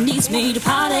 and needs me to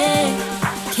party.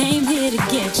 Came here to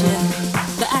get you,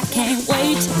 but I can't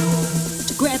wait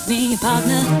to grab me a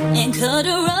partner and cut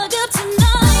a rug up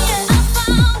tonight. Yeah, I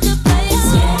found a place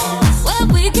where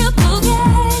we could boogie,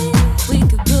 we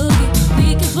could boogie, we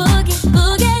could boogie,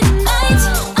 boogie tonight.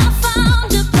 I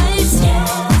found a place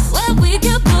where we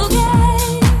could boogie,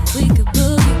 we could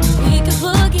boogie, we could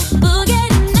boogie, boogie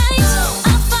tonight.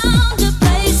 I found a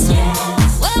place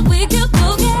where we could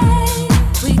boogie,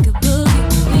 we could boogie,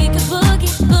 we could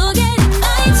boogie, boogie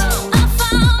tonight. I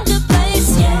found a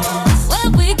place where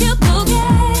we could boogie,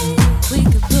 we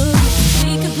could boogie,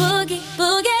 we could boogie,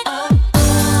 boogie.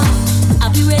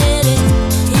 I'll be ready.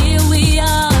 Here we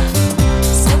are.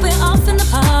 So we're off in the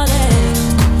party.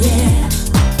 Yeah.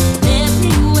 Let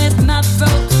me whip my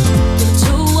throat. Give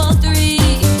 2 or 3.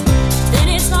 Then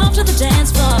it's off to the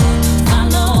dance floor.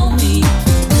 Follow me.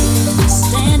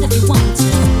 Stand if you want to.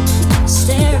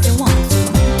 Stare if you want to.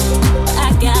 I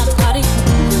got a party.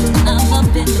 I'm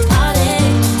up in the party.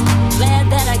 Glad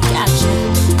that I got you.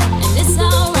 And it's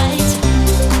alright.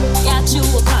 Got you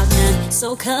a partner.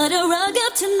 So cut a rug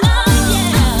up tonight. Yeah.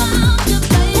 Found a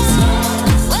place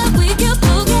where we could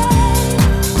boogie.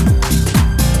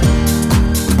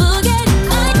 Boogie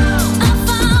tonight. I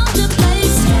found a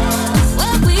place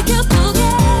where we could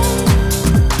boogie.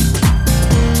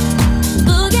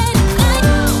 Boogie tonight.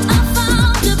 I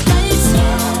found a place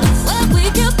where we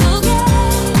could boogie.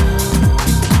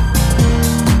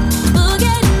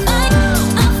 Boogie tonight.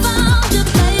 I found a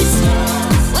place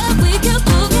where we could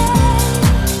boogie.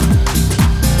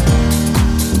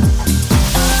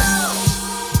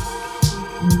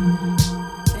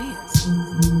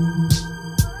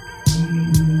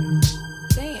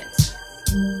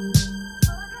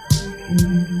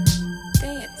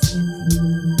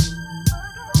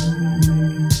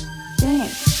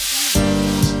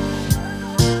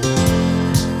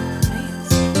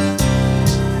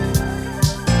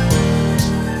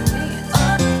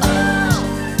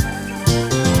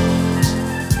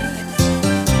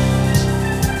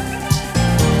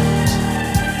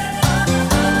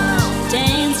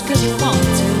 Dance 'cause you want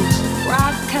to,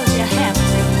 rock 'cause you have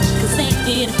to. 'Cause ain't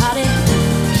it a party?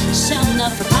 Showing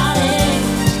up for party.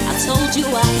 I told you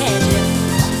I had you,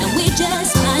 and we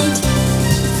just might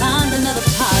find another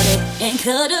party and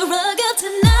cut a rug up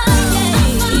tonight. Yeah.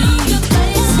 Found a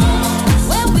place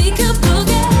where we could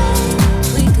boogie,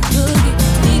 we could boogie,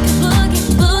 we could boogie,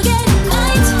 boogie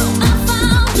tonight. I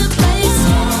found a place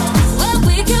where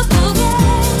we could boogie,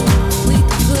 we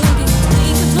could boogie, we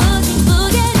could boogie,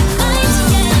 boogie tonight.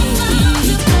 Yeah. Found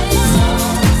a place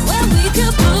where we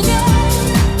could boogie,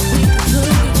 we could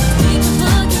boogie, we could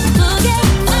boogie, boogie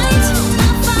tonight.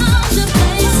 I found a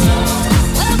place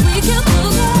where we could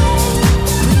boogie,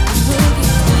 we could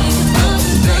boogie, we could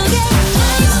boogie, boogie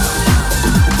tonight.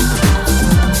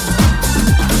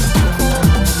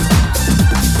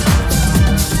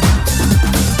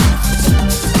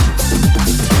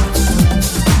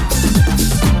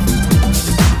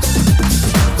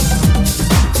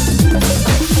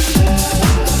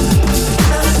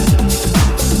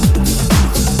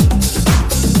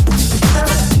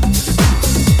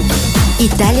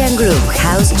 Italian Groove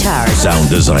House Chart. Sound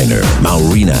designer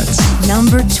Maurinats.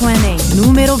 Number 20,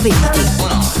 numero 20.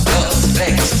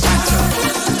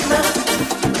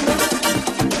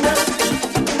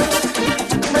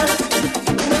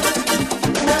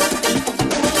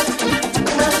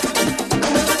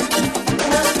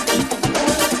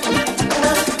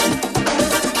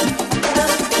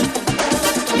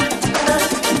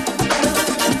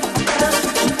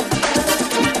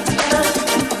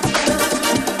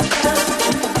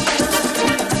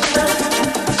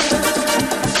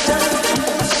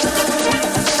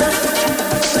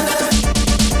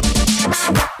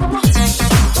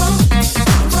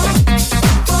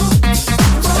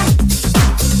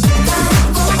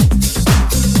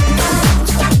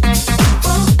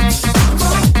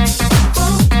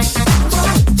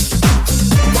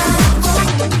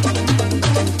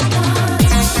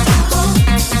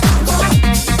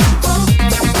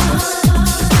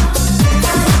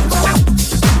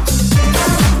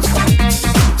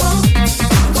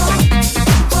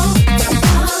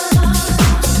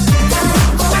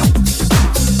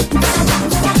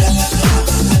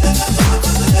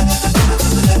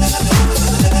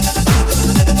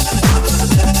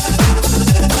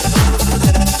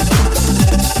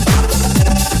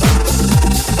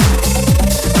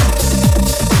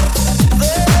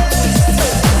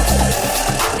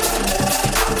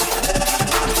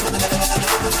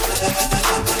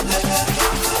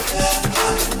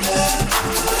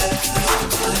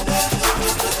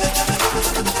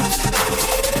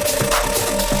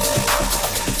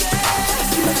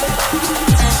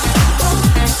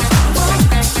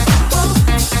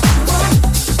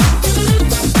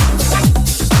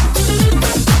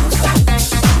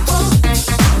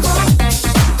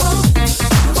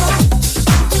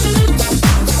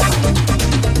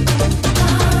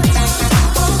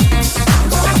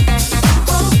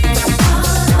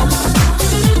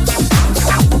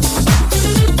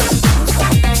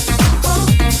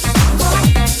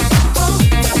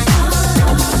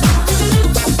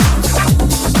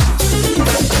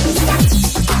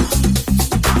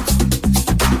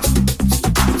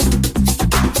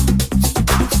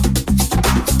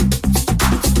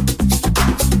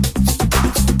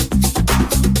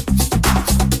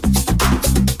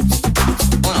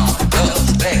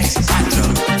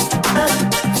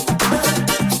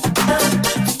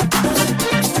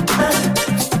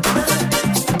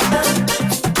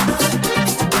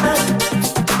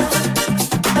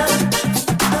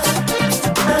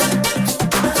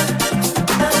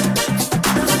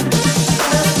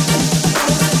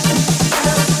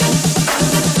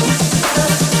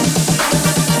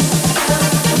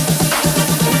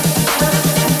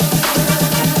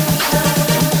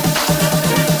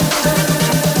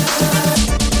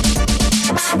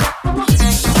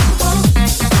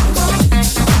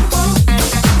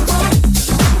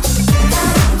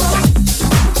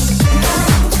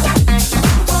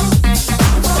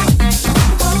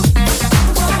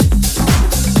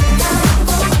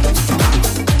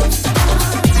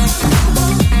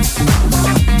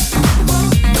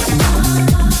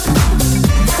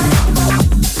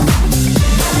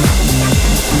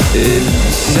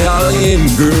 Italian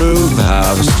Groove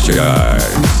House Chart.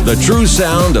 The true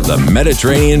sound of the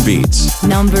Mediterranean beats.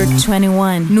 Number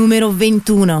 21, numero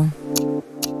 21.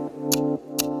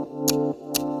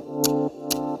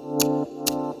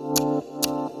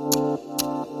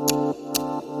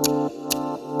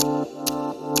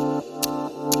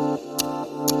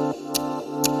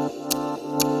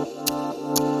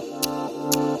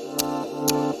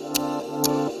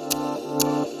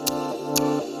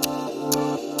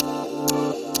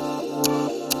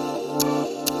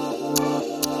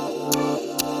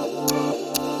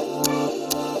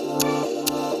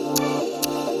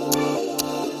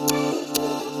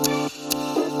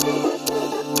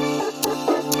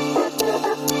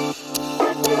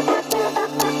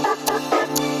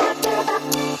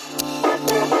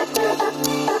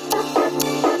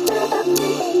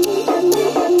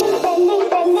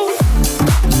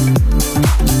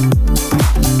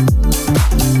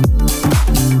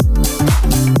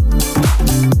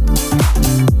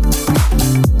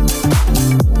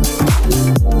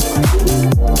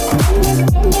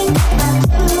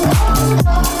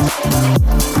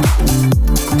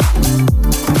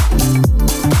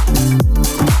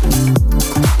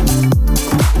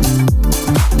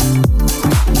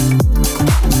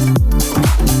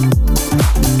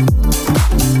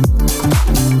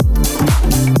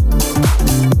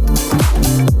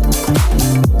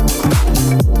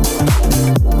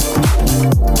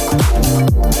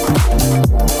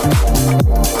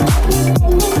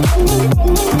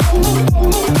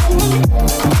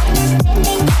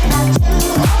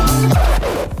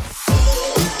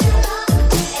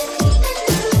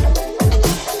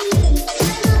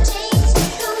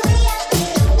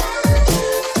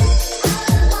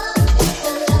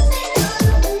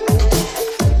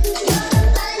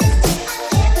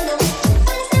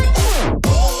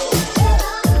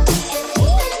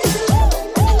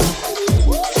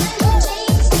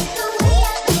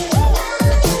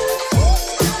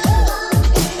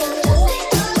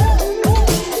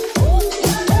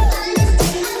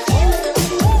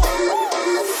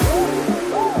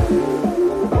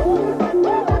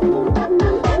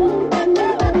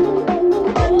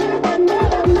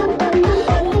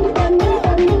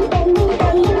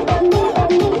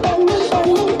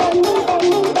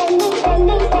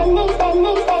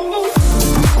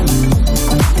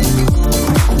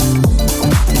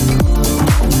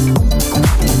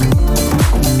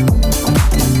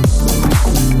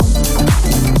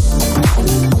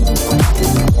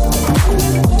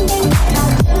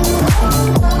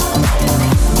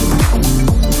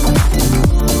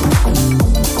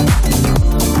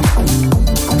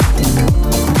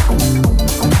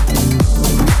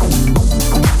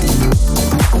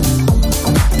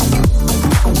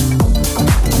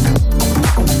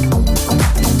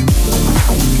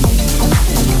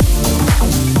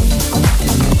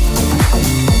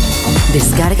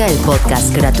 Descarga el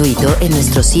podcast gratuito en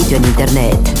nuestro sitio en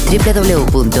internet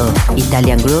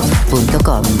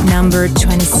www.italiangroove.com. Number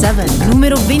 27,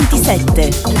 numero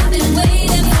 27.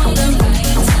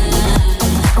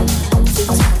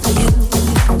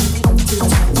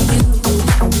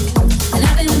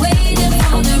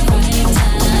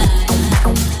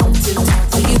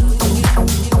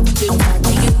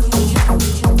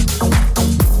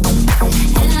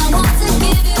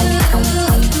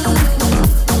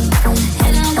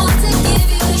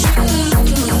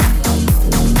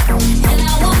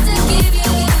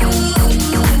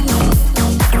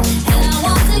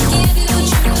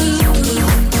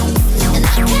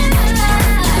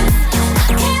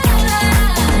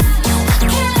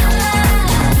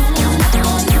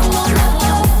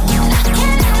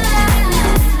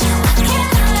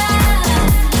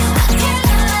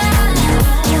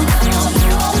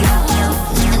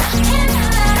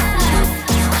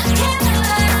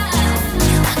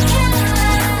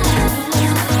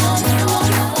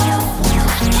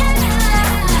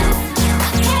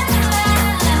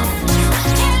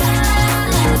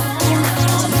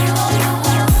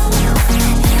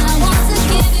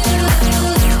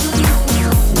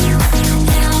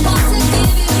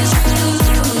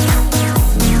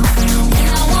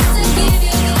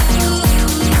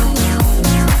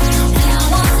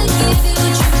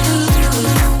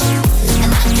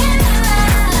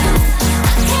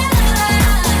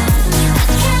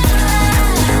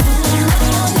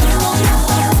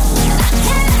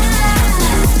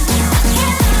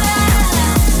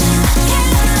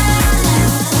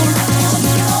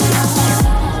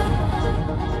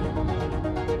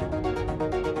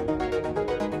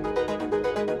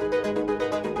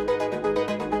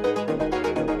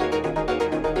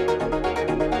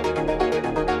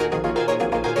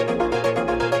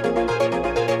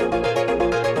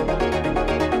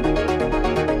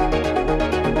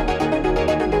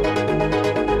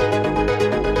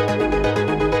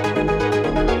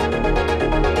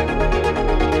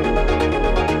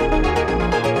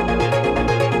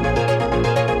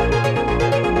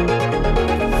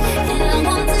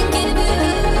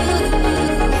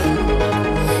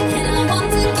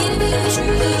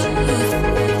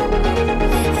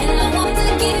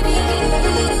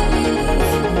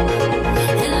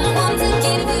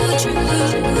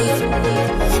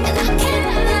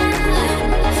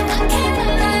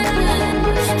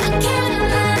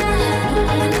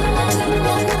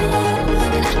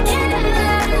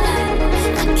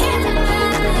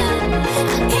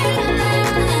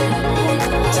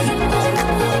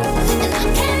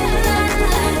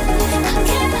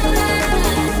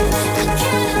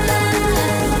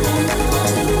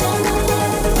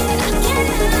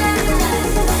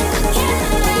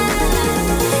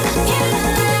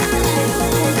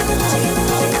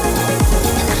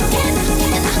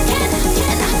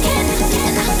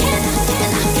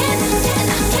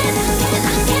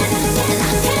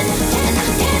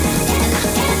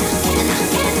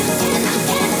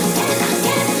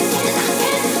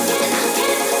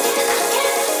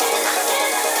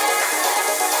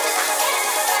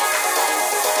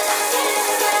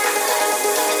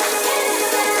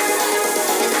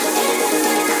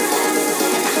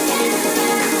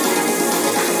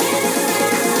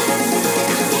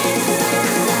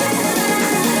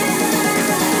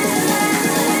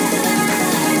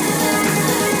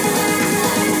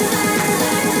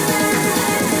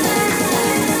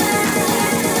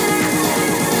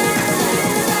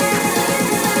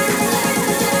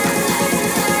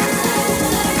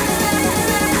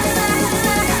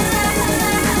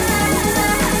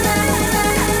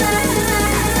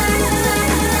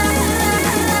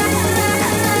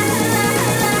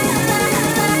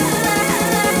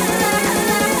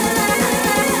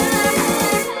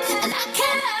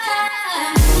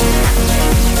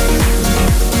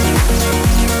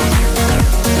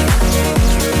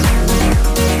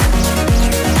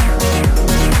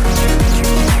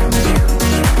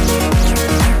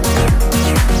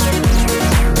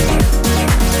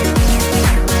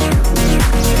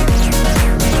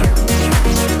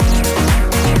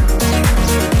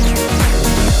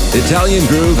 Italian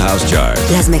Groove House Chart.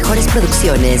 Las mejores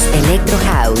producciones Electro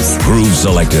House. Groove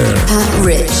Selector. Pat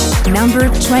Rich. Number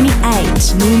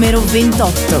 28, numero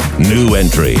 28. New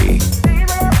entry.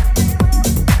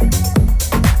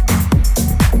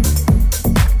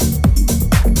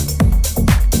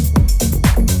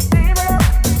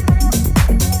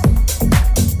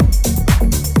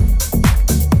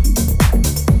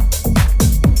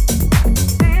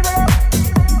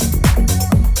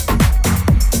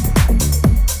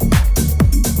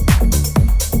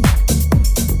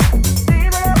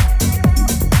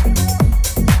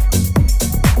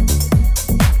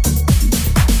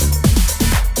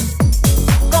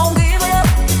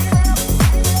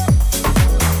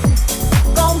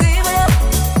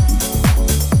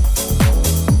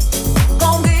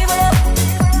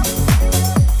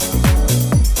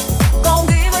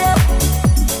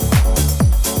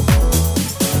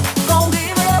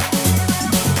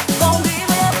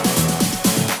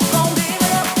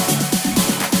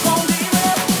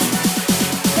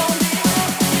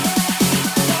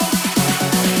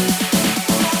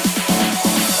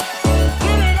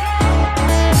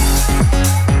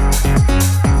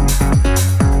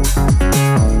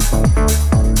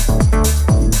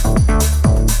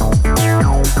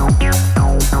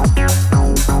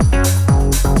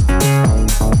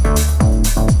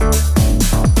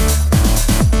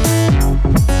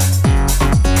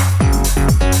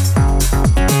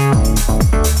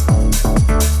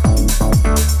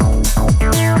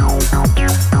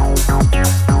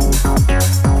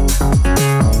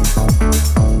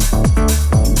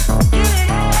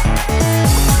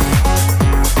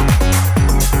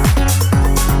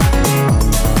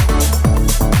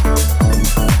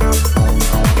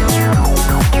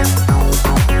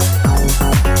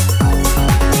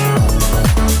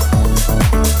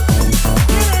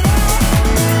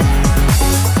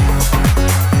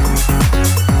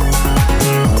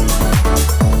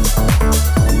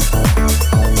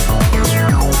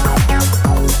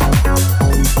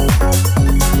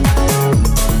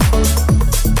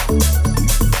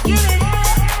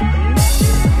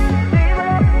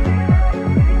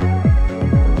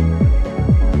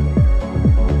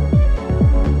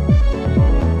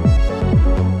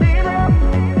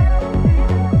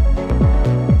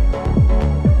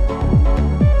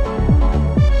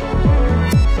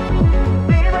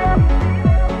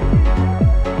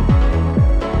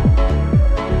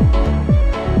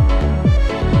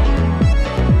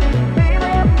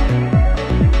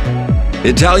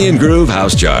 Italian Groove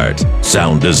House Chart.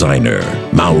 Sound designer,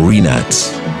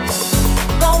 Maurinats.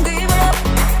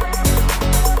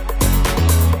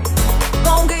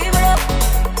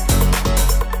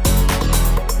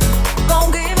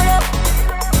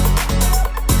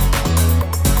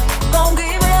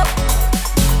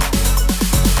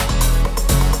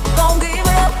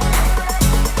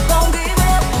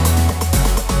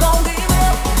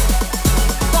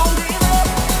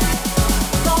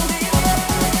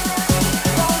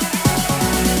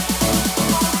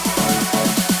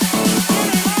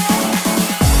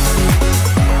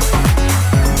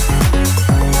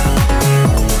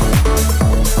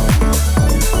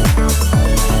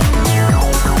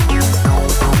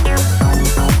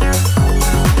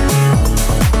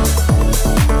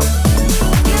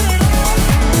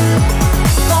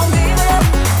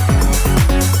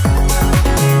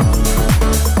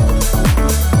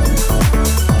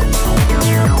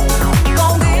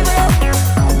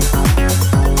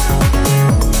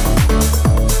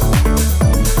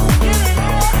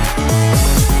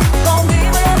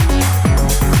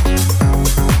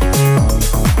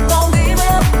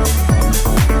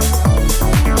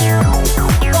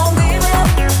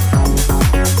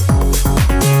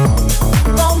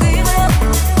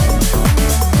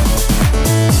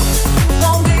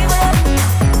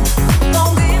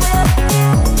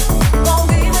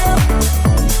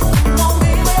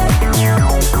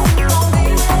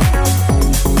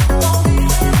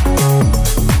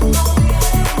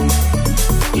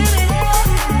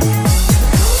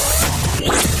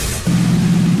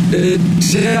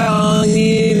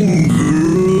 Italian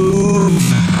Groove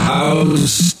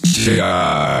House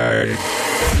Chart.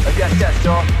 Yes, yes,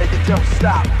 y'all, if you don't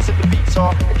stop, to the beat,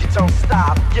 y'all, if you don't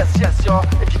stop. Yes, yes, y'all,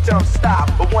 if you don't stop.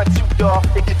 1, 2, y'all,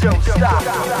 if you don't stop.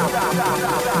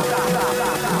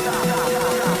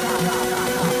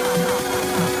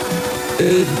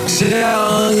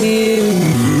 Italian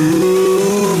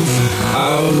Groove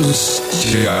House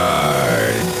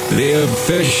Chart. The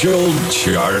official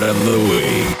chart of the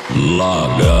week.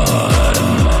 Log on.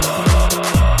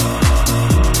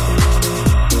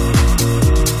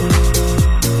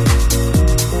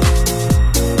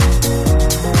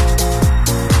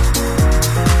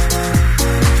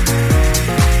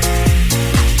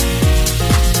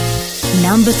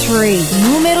 Number 3,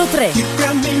 numero 3. You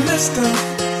got me messed up.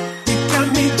 You got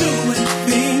me doing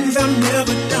things I've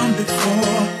never done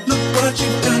before. Look what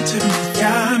you've done to me.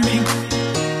 Got me.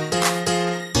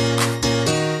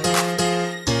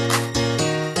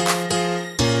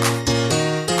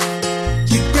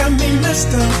 You got me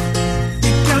messed up.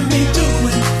 You got me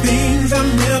doing things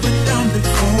I've never done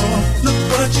before. Look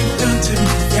what you've done to me.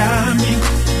 Got me.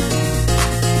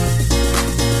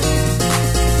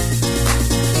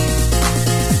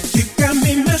 You got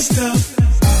me messed up.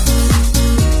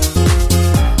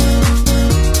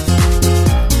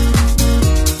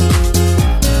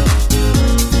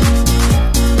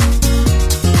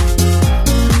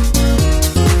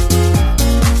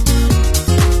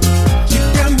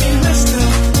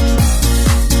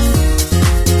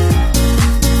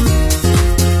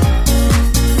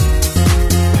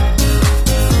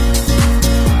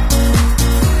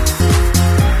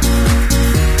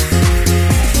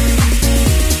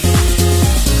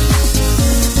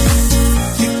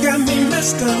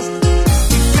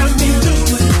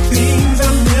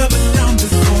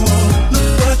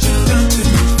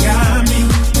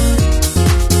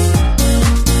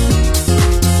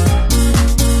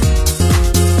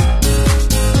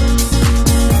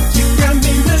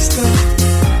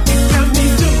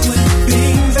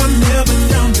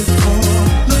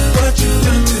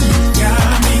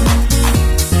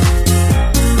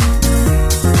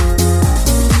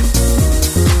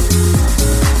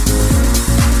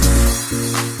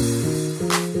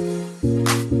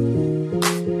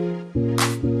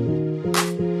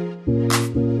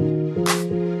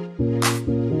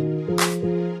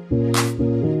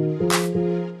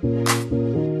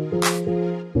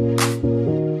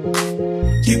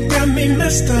 You got me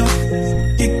messed up.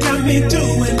 You got me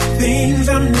doing things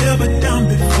I've never done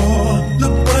before.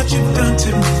 Look what you've done to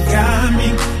me. Got me.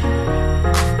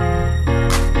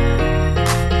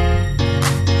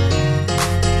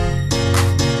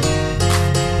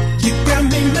 You got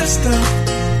me messed up.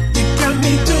 You got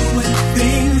me doing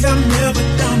things I've never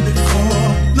done before.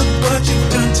 Look what you've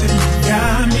done to me.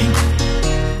 Got me.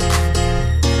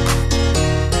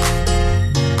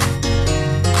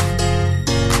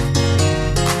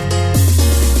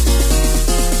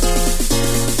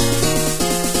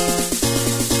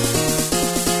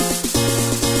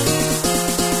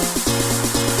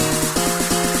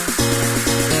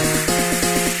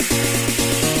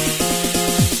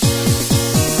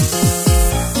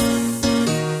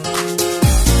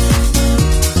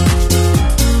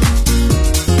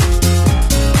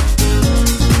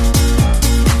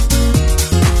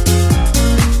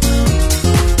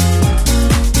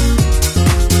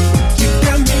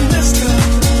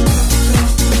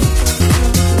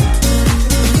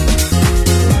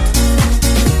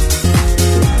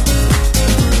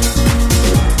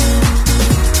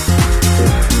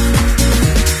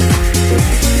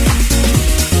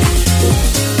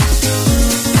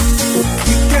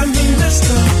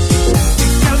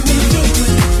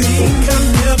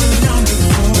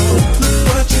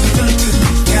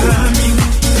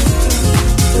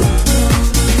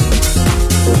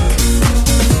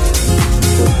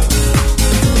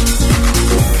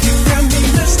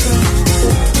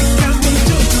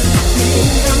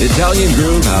 Italian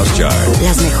Groove House Chart.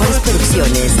 Las mejores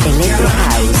producciones Electro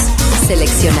House,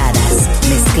 seleccionadas,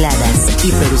 mezcladas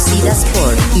y producidas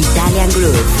por Italian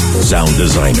Groove. Sound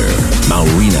designer,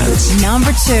 Maurina.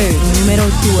 Number 2, numero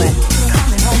 2.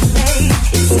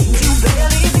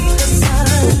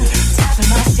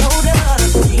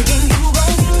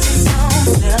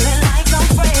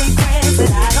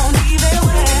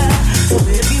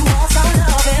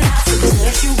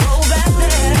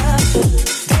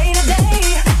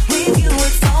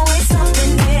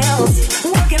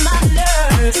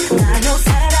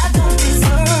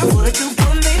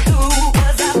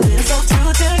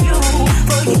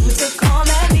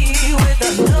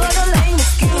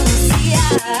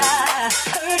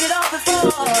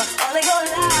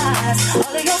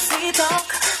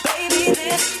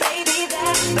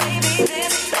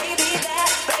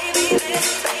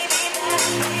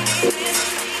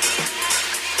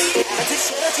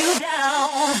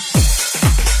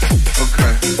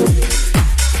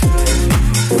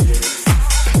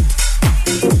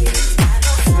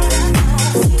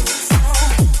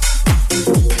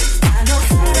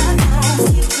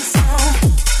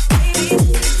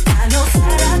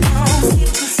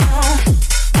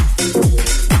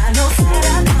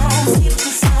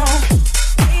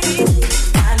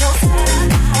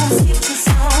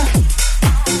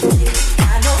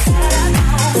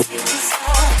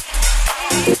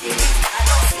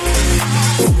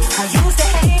 I used to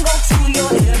hang on to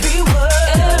your every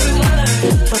word,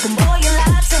 but the more you lie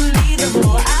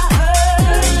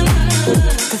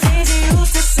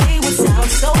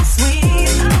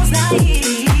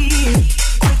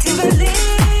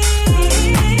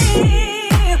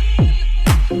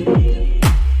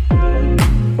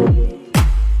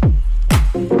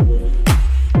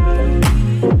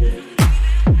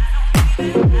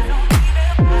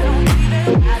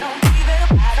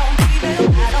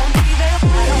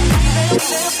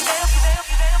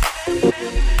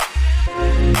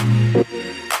I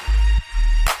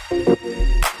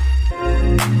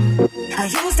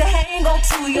used to hang on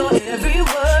to your every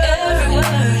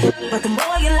word, but the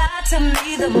more you lied to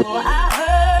me, the more I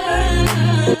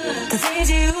heard. The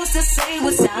things you used to say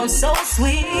would sound so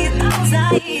sweet. I was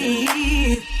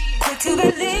naive, quick to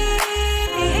believe.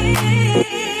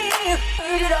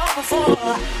 Heard it all before,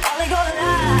 all of your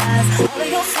lies, all of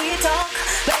your sweet talk.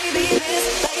 Baby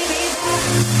this, baby that.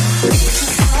 It's too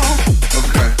strong.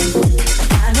 Okay.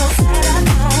 I know that I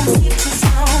don't get too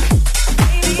strong.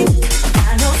 Baby, I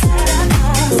know that I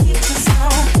don't get too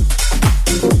strong.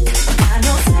 I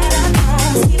know that I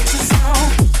don't get too strong.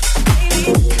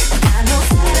 Baby, I know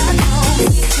that I don't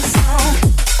get too strong.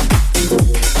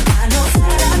 I know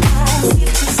that I don't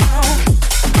get too strong.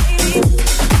 Baby,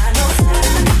 I know that I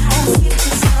don't get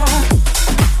too strong.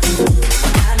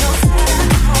 I know that I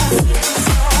don't get too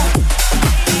strong.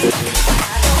 Baby, I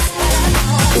know that I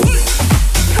don't.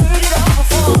 Heard it all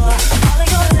before. All of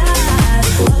your lies,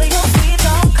 all of your sweet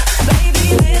talk. Baby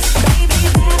this, baby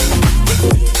that.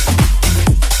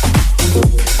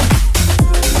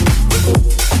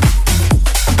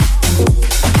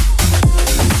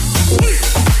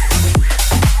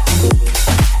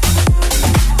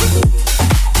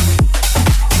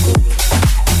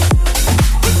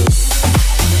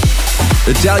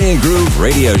 Italian Groove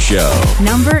Radio Show.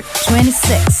 Number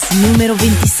 26, numero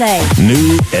 26.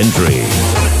 New entry.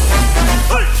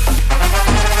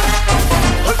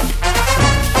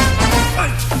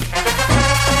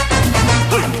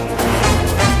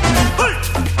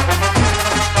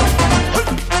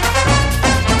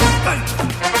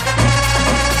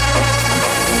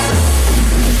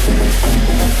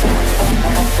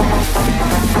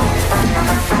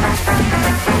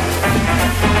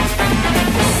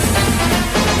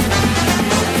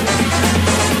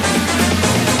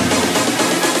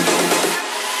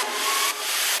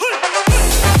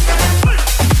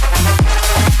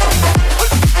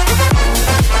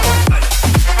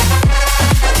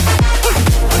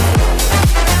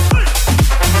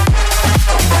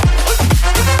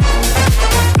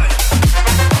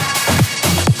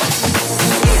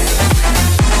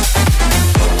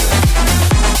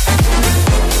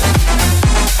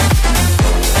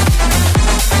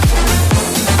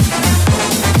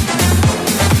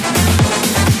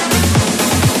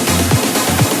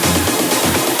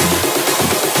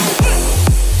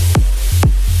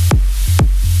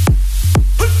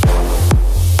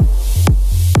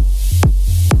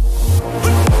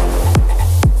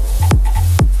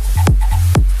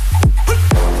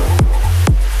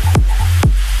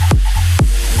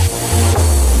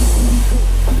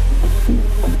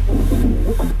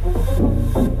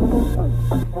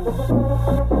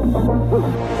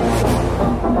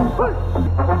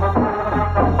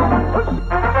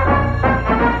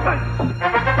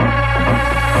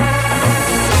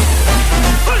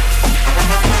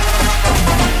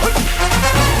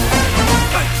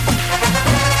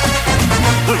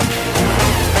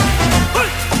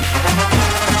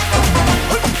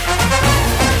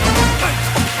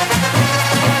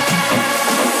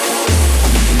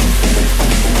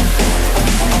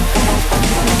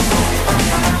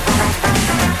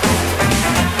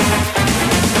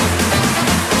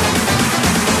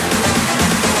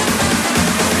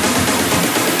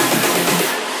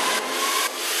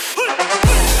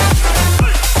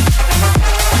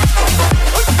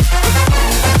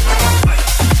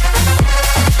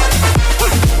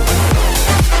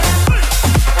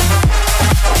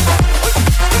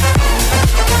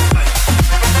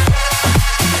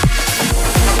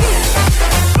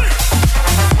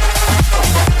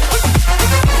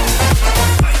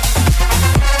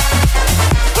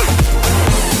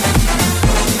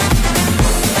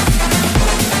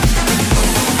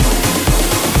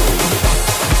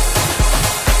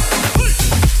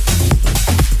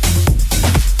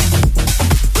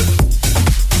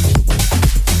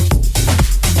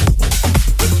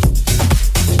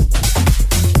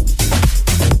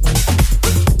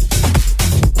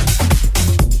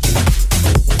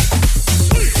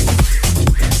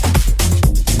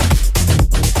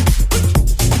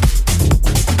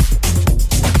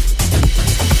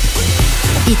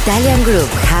 Italian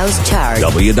Groove House Chart.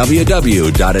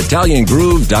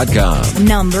 www.italiangroove.com.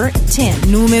 Number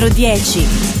 10, numero 10.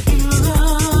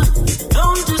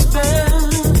 Don't despair,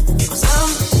 'cause I'm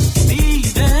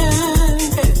leaving.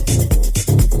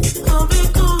 I'll be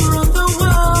cool on the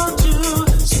world to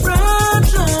spread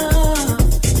love,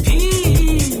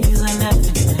 peace and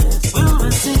happiness. We'll be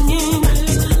singing.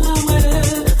 We'll be singing.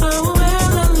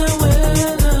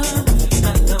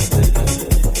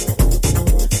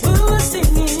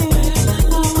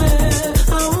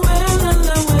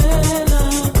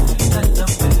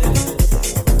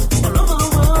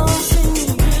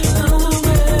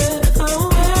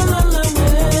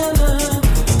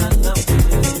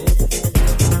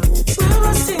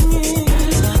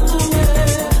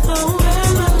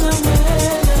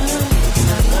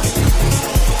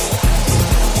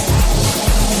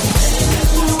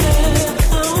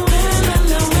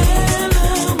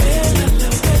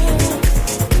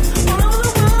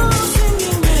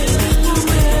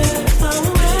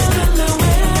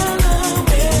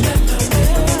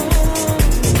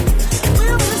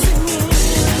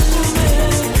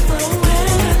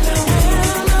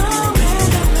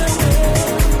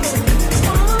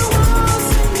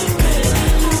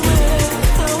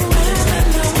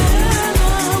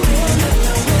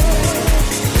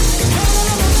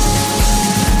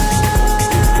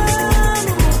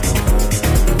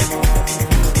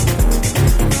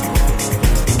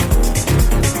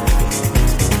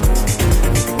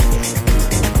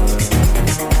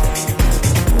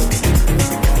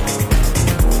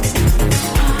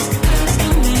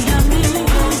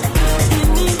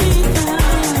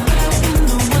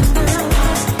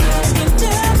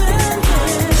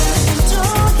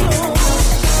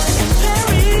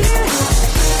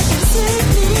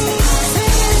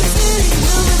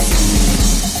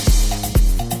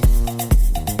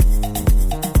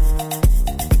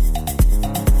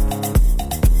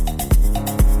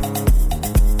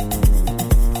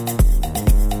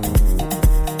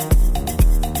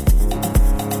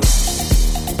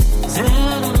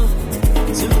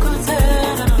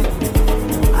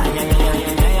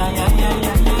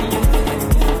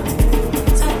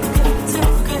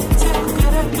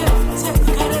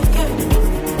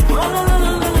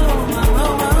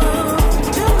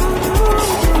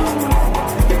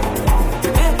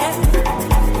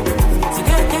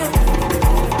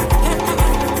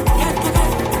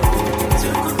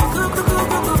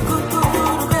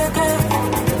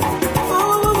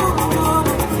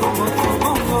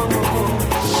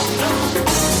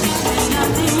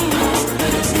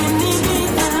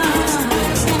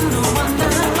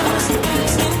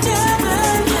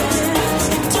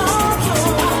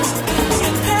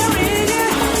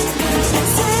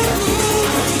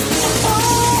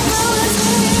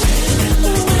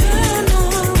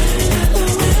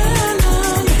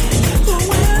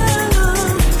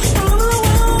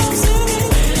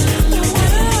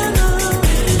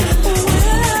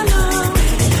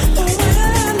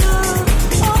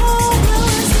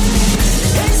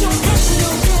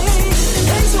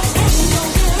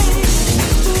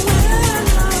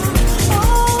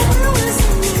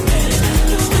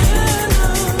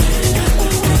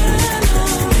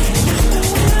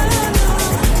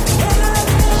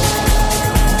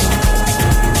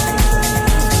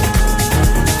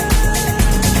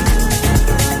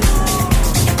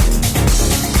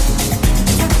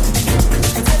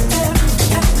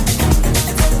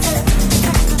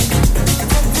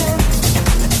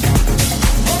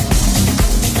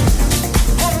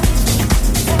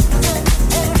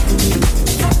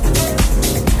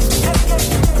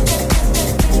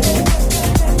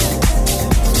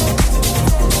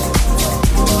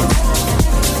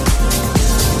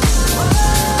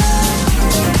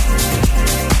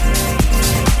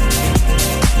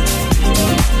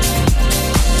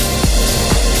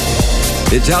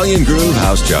 Italian Groove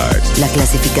House Chart. La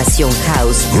clasificación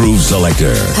House. Groove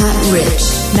Selector. Pat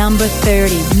Rich. Number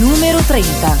 30, numero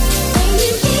 30.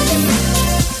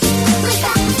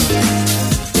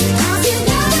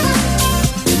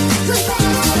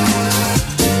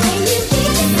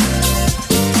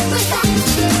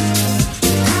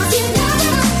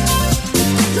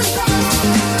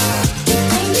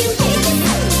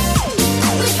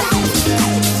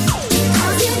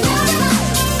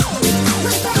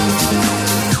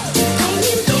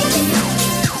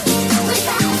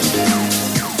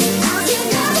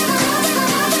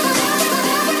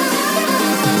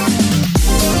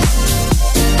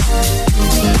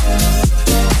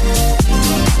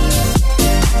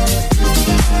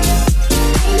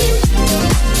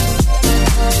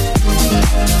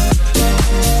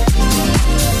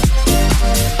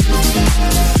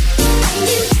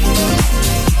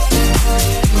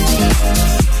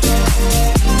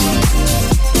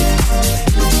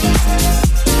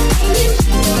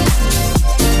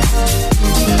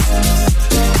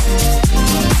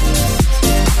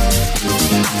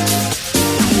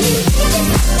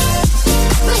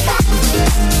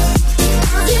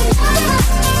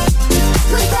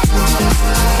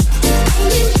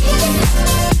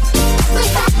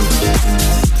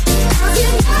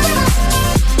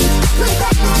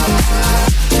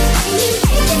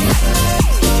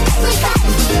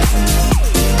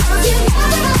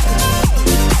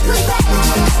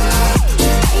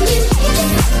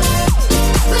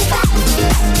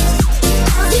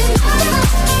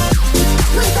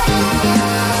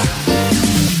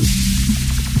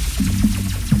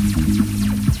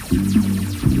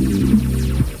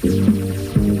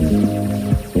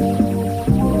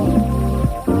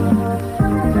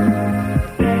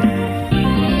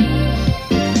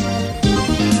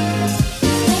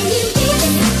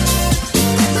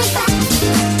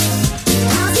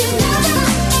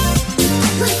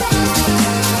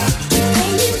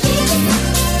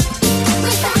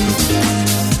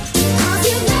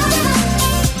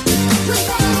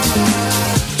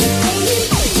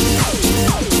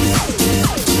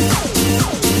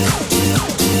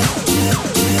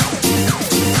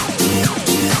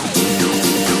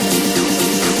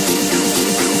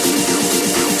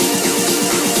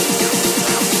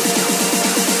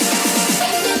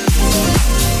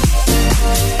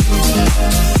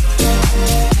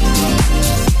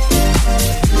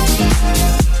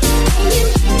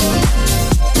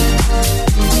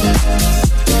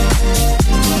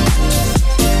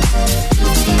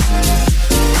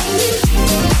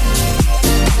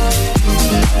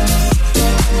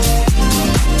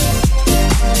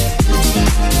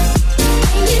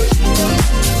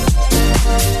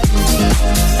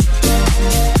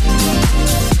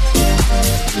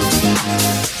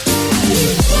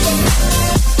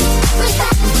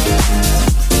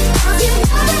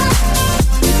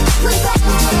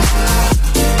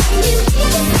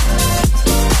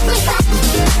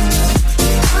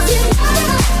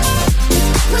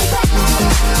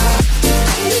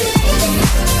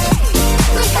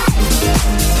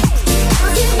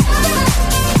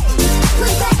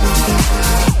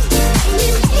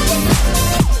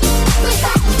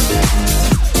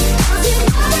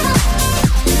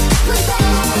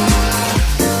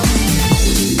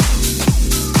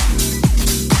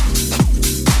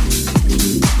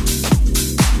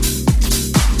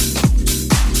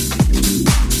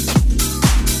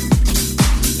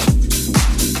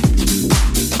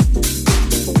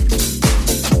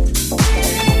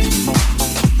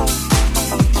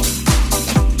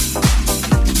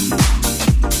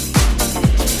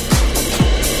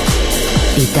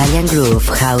 Italian Groove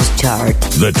House Chart.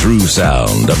 The true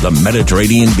sound of the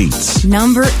Mediterranean beats.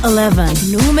 Number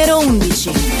 11, numero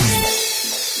 11.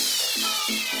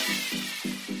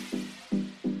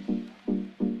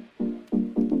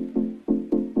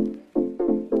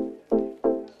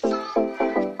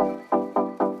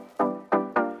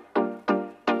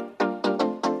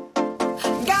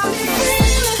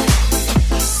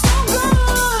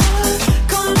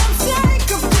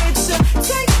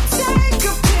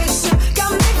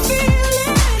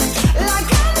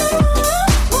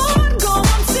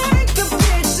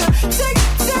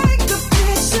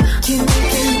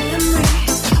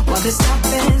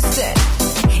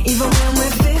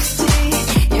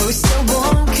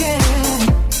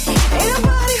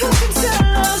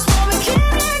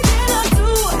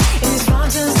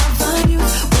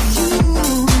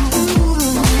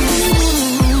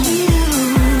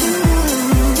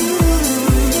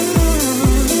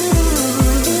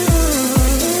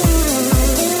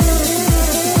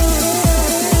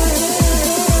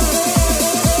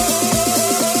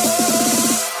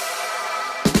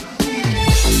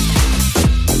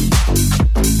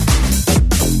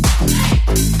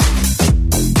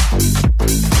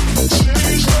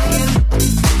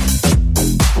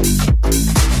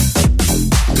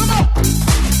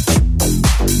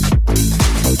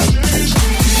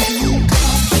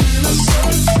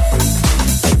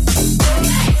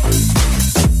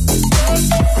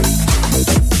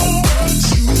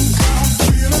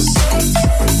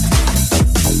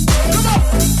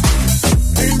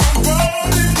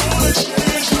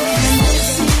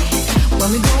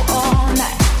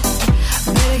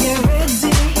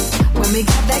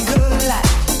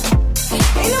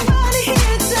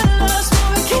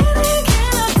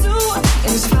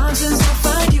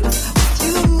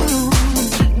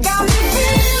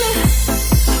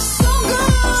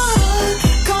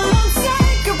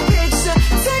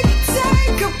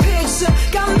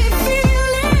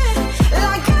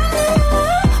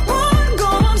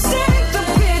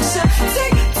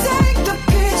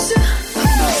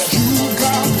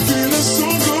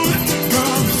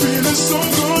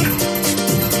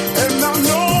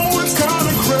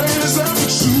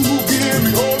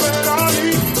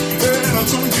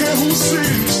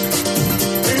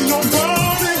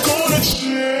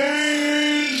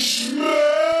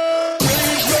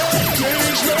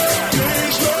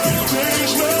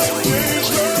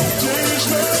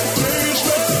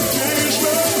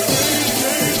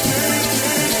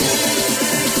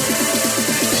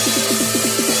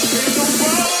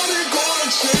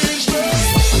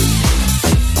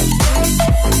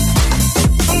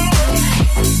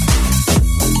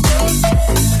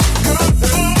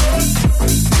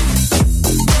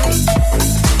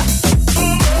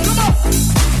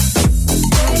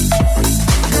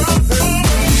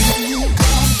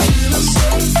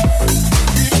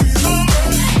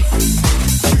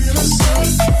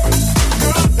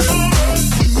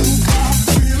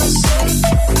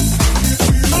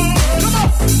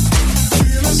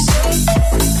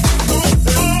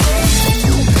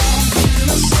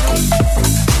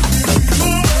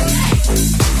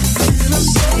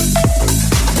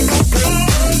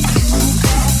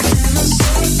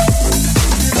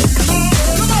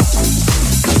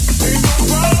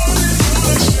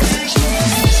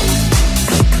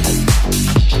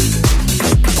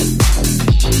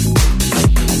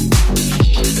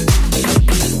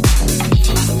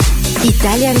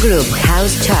 Italian Group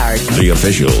House Chart. The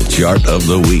official chart of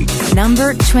the week.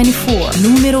 Number 24,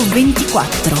 numero 24.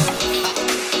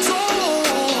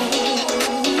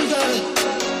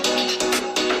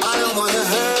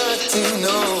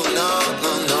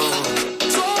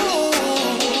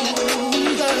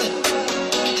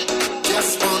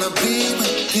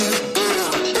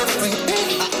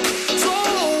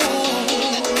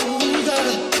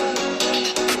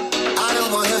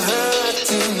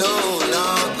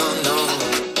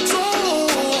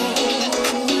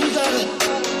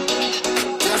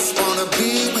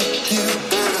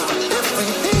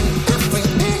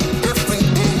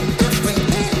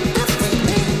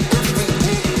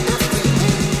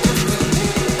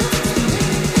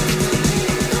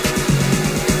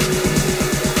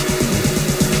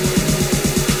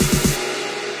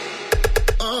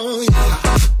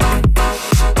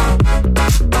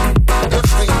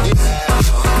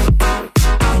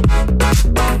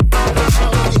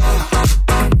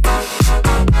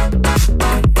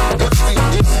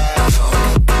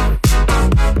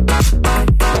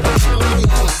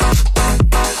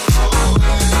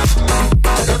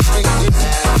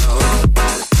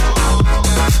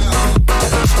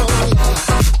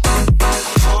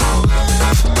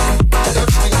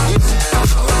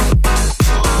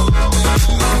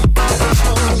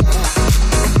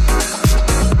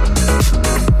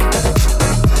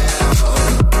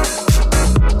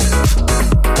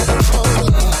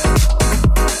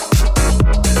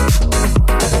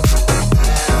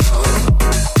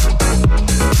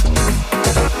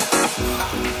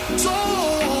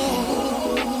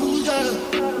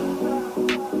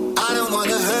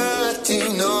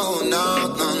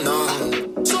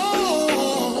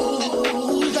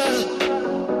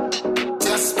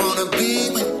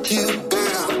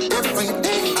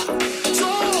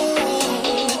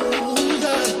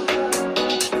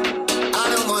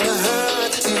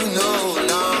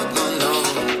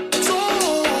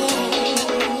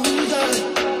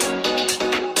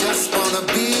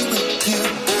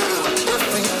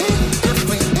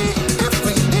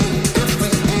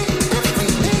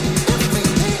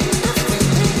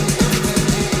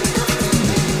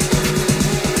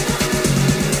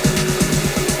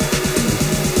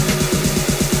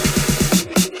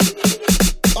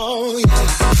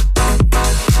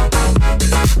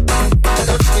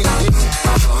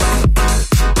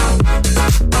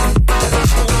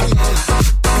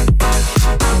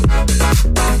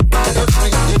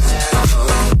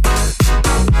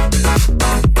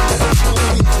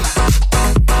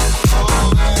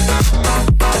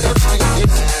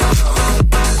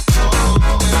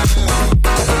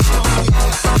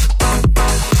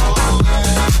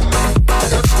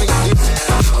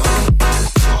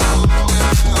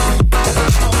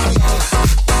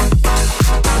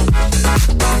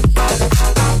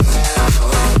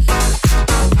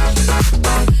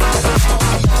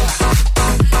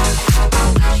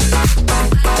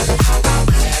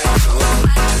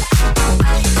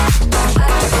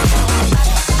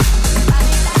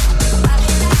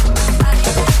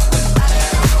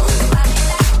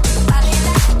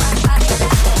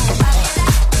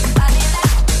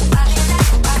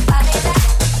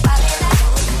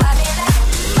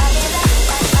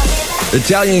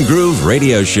 Italian Groove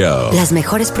Radio Show. Las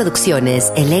mejores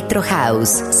producciones Electro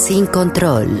House sin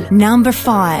control. Number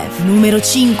 5, numero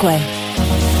 5.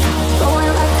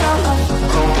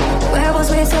 Where was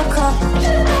with your cup?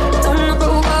 Don't know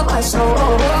what I saw.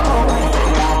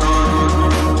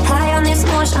 High on this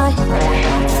motion.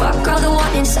 Fuck all the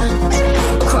warning signs.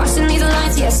 Crossing these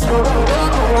lines, yes. Everyone's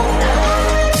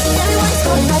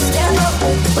gonna stand up,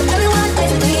 but everyone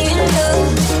is being good.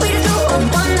 We just do what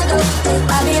wanna go.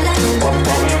 Babylon.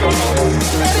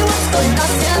 Everyone's gonna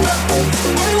stand up,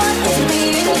 everyone is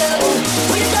being good.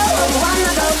 We just do what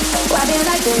wanna go.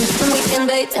 Babylon, when we can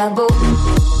be taboo.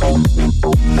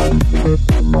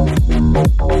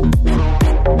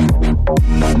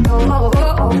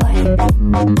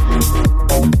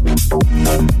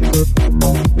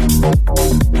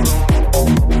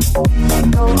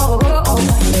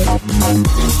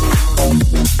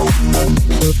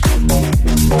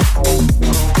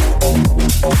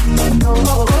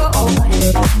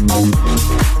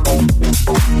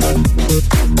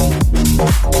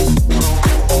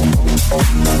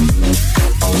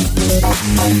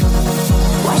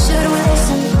 Why should we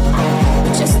listen?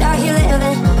 We're just out here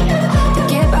living to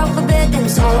give out forbidden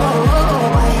soul.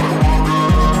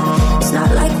 It's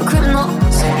not like we're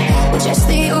criminals, we're just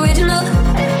the original,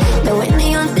 doing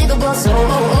the unthinkable. So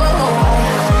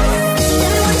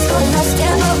everyone's gonna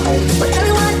stand up, but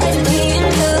everyone is being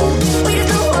good. We just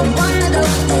do what we wanna do.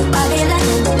 Babylon,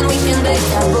 and we can be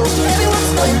taboo.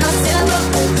 Everyone's gonna stand up.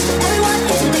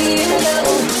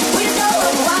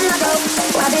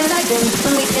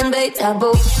 dei tabù.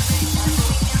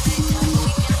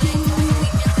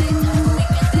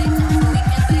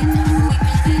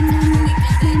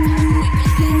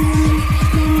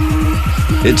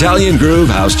 Italian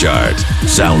Groove House Chart.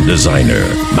 Sound designer,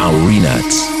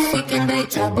 Maurinats. Weekend dei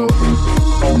tabù.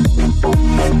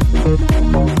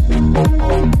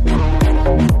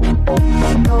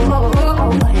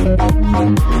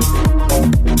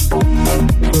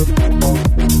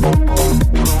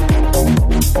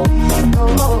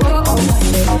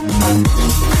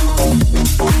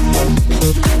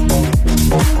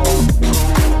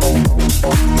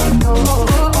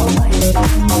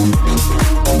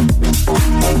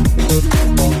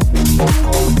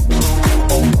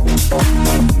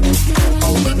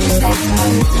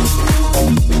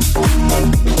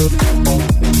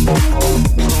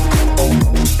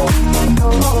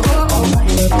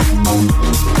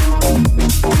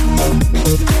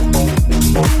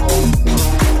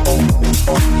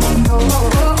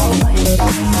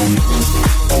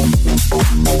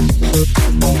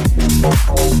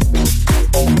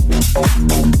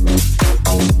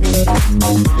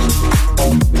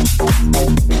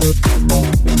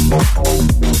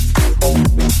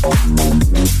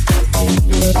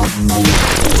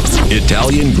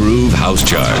 Italian Groove House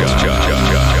Chart.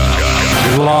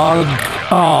 Log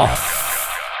off.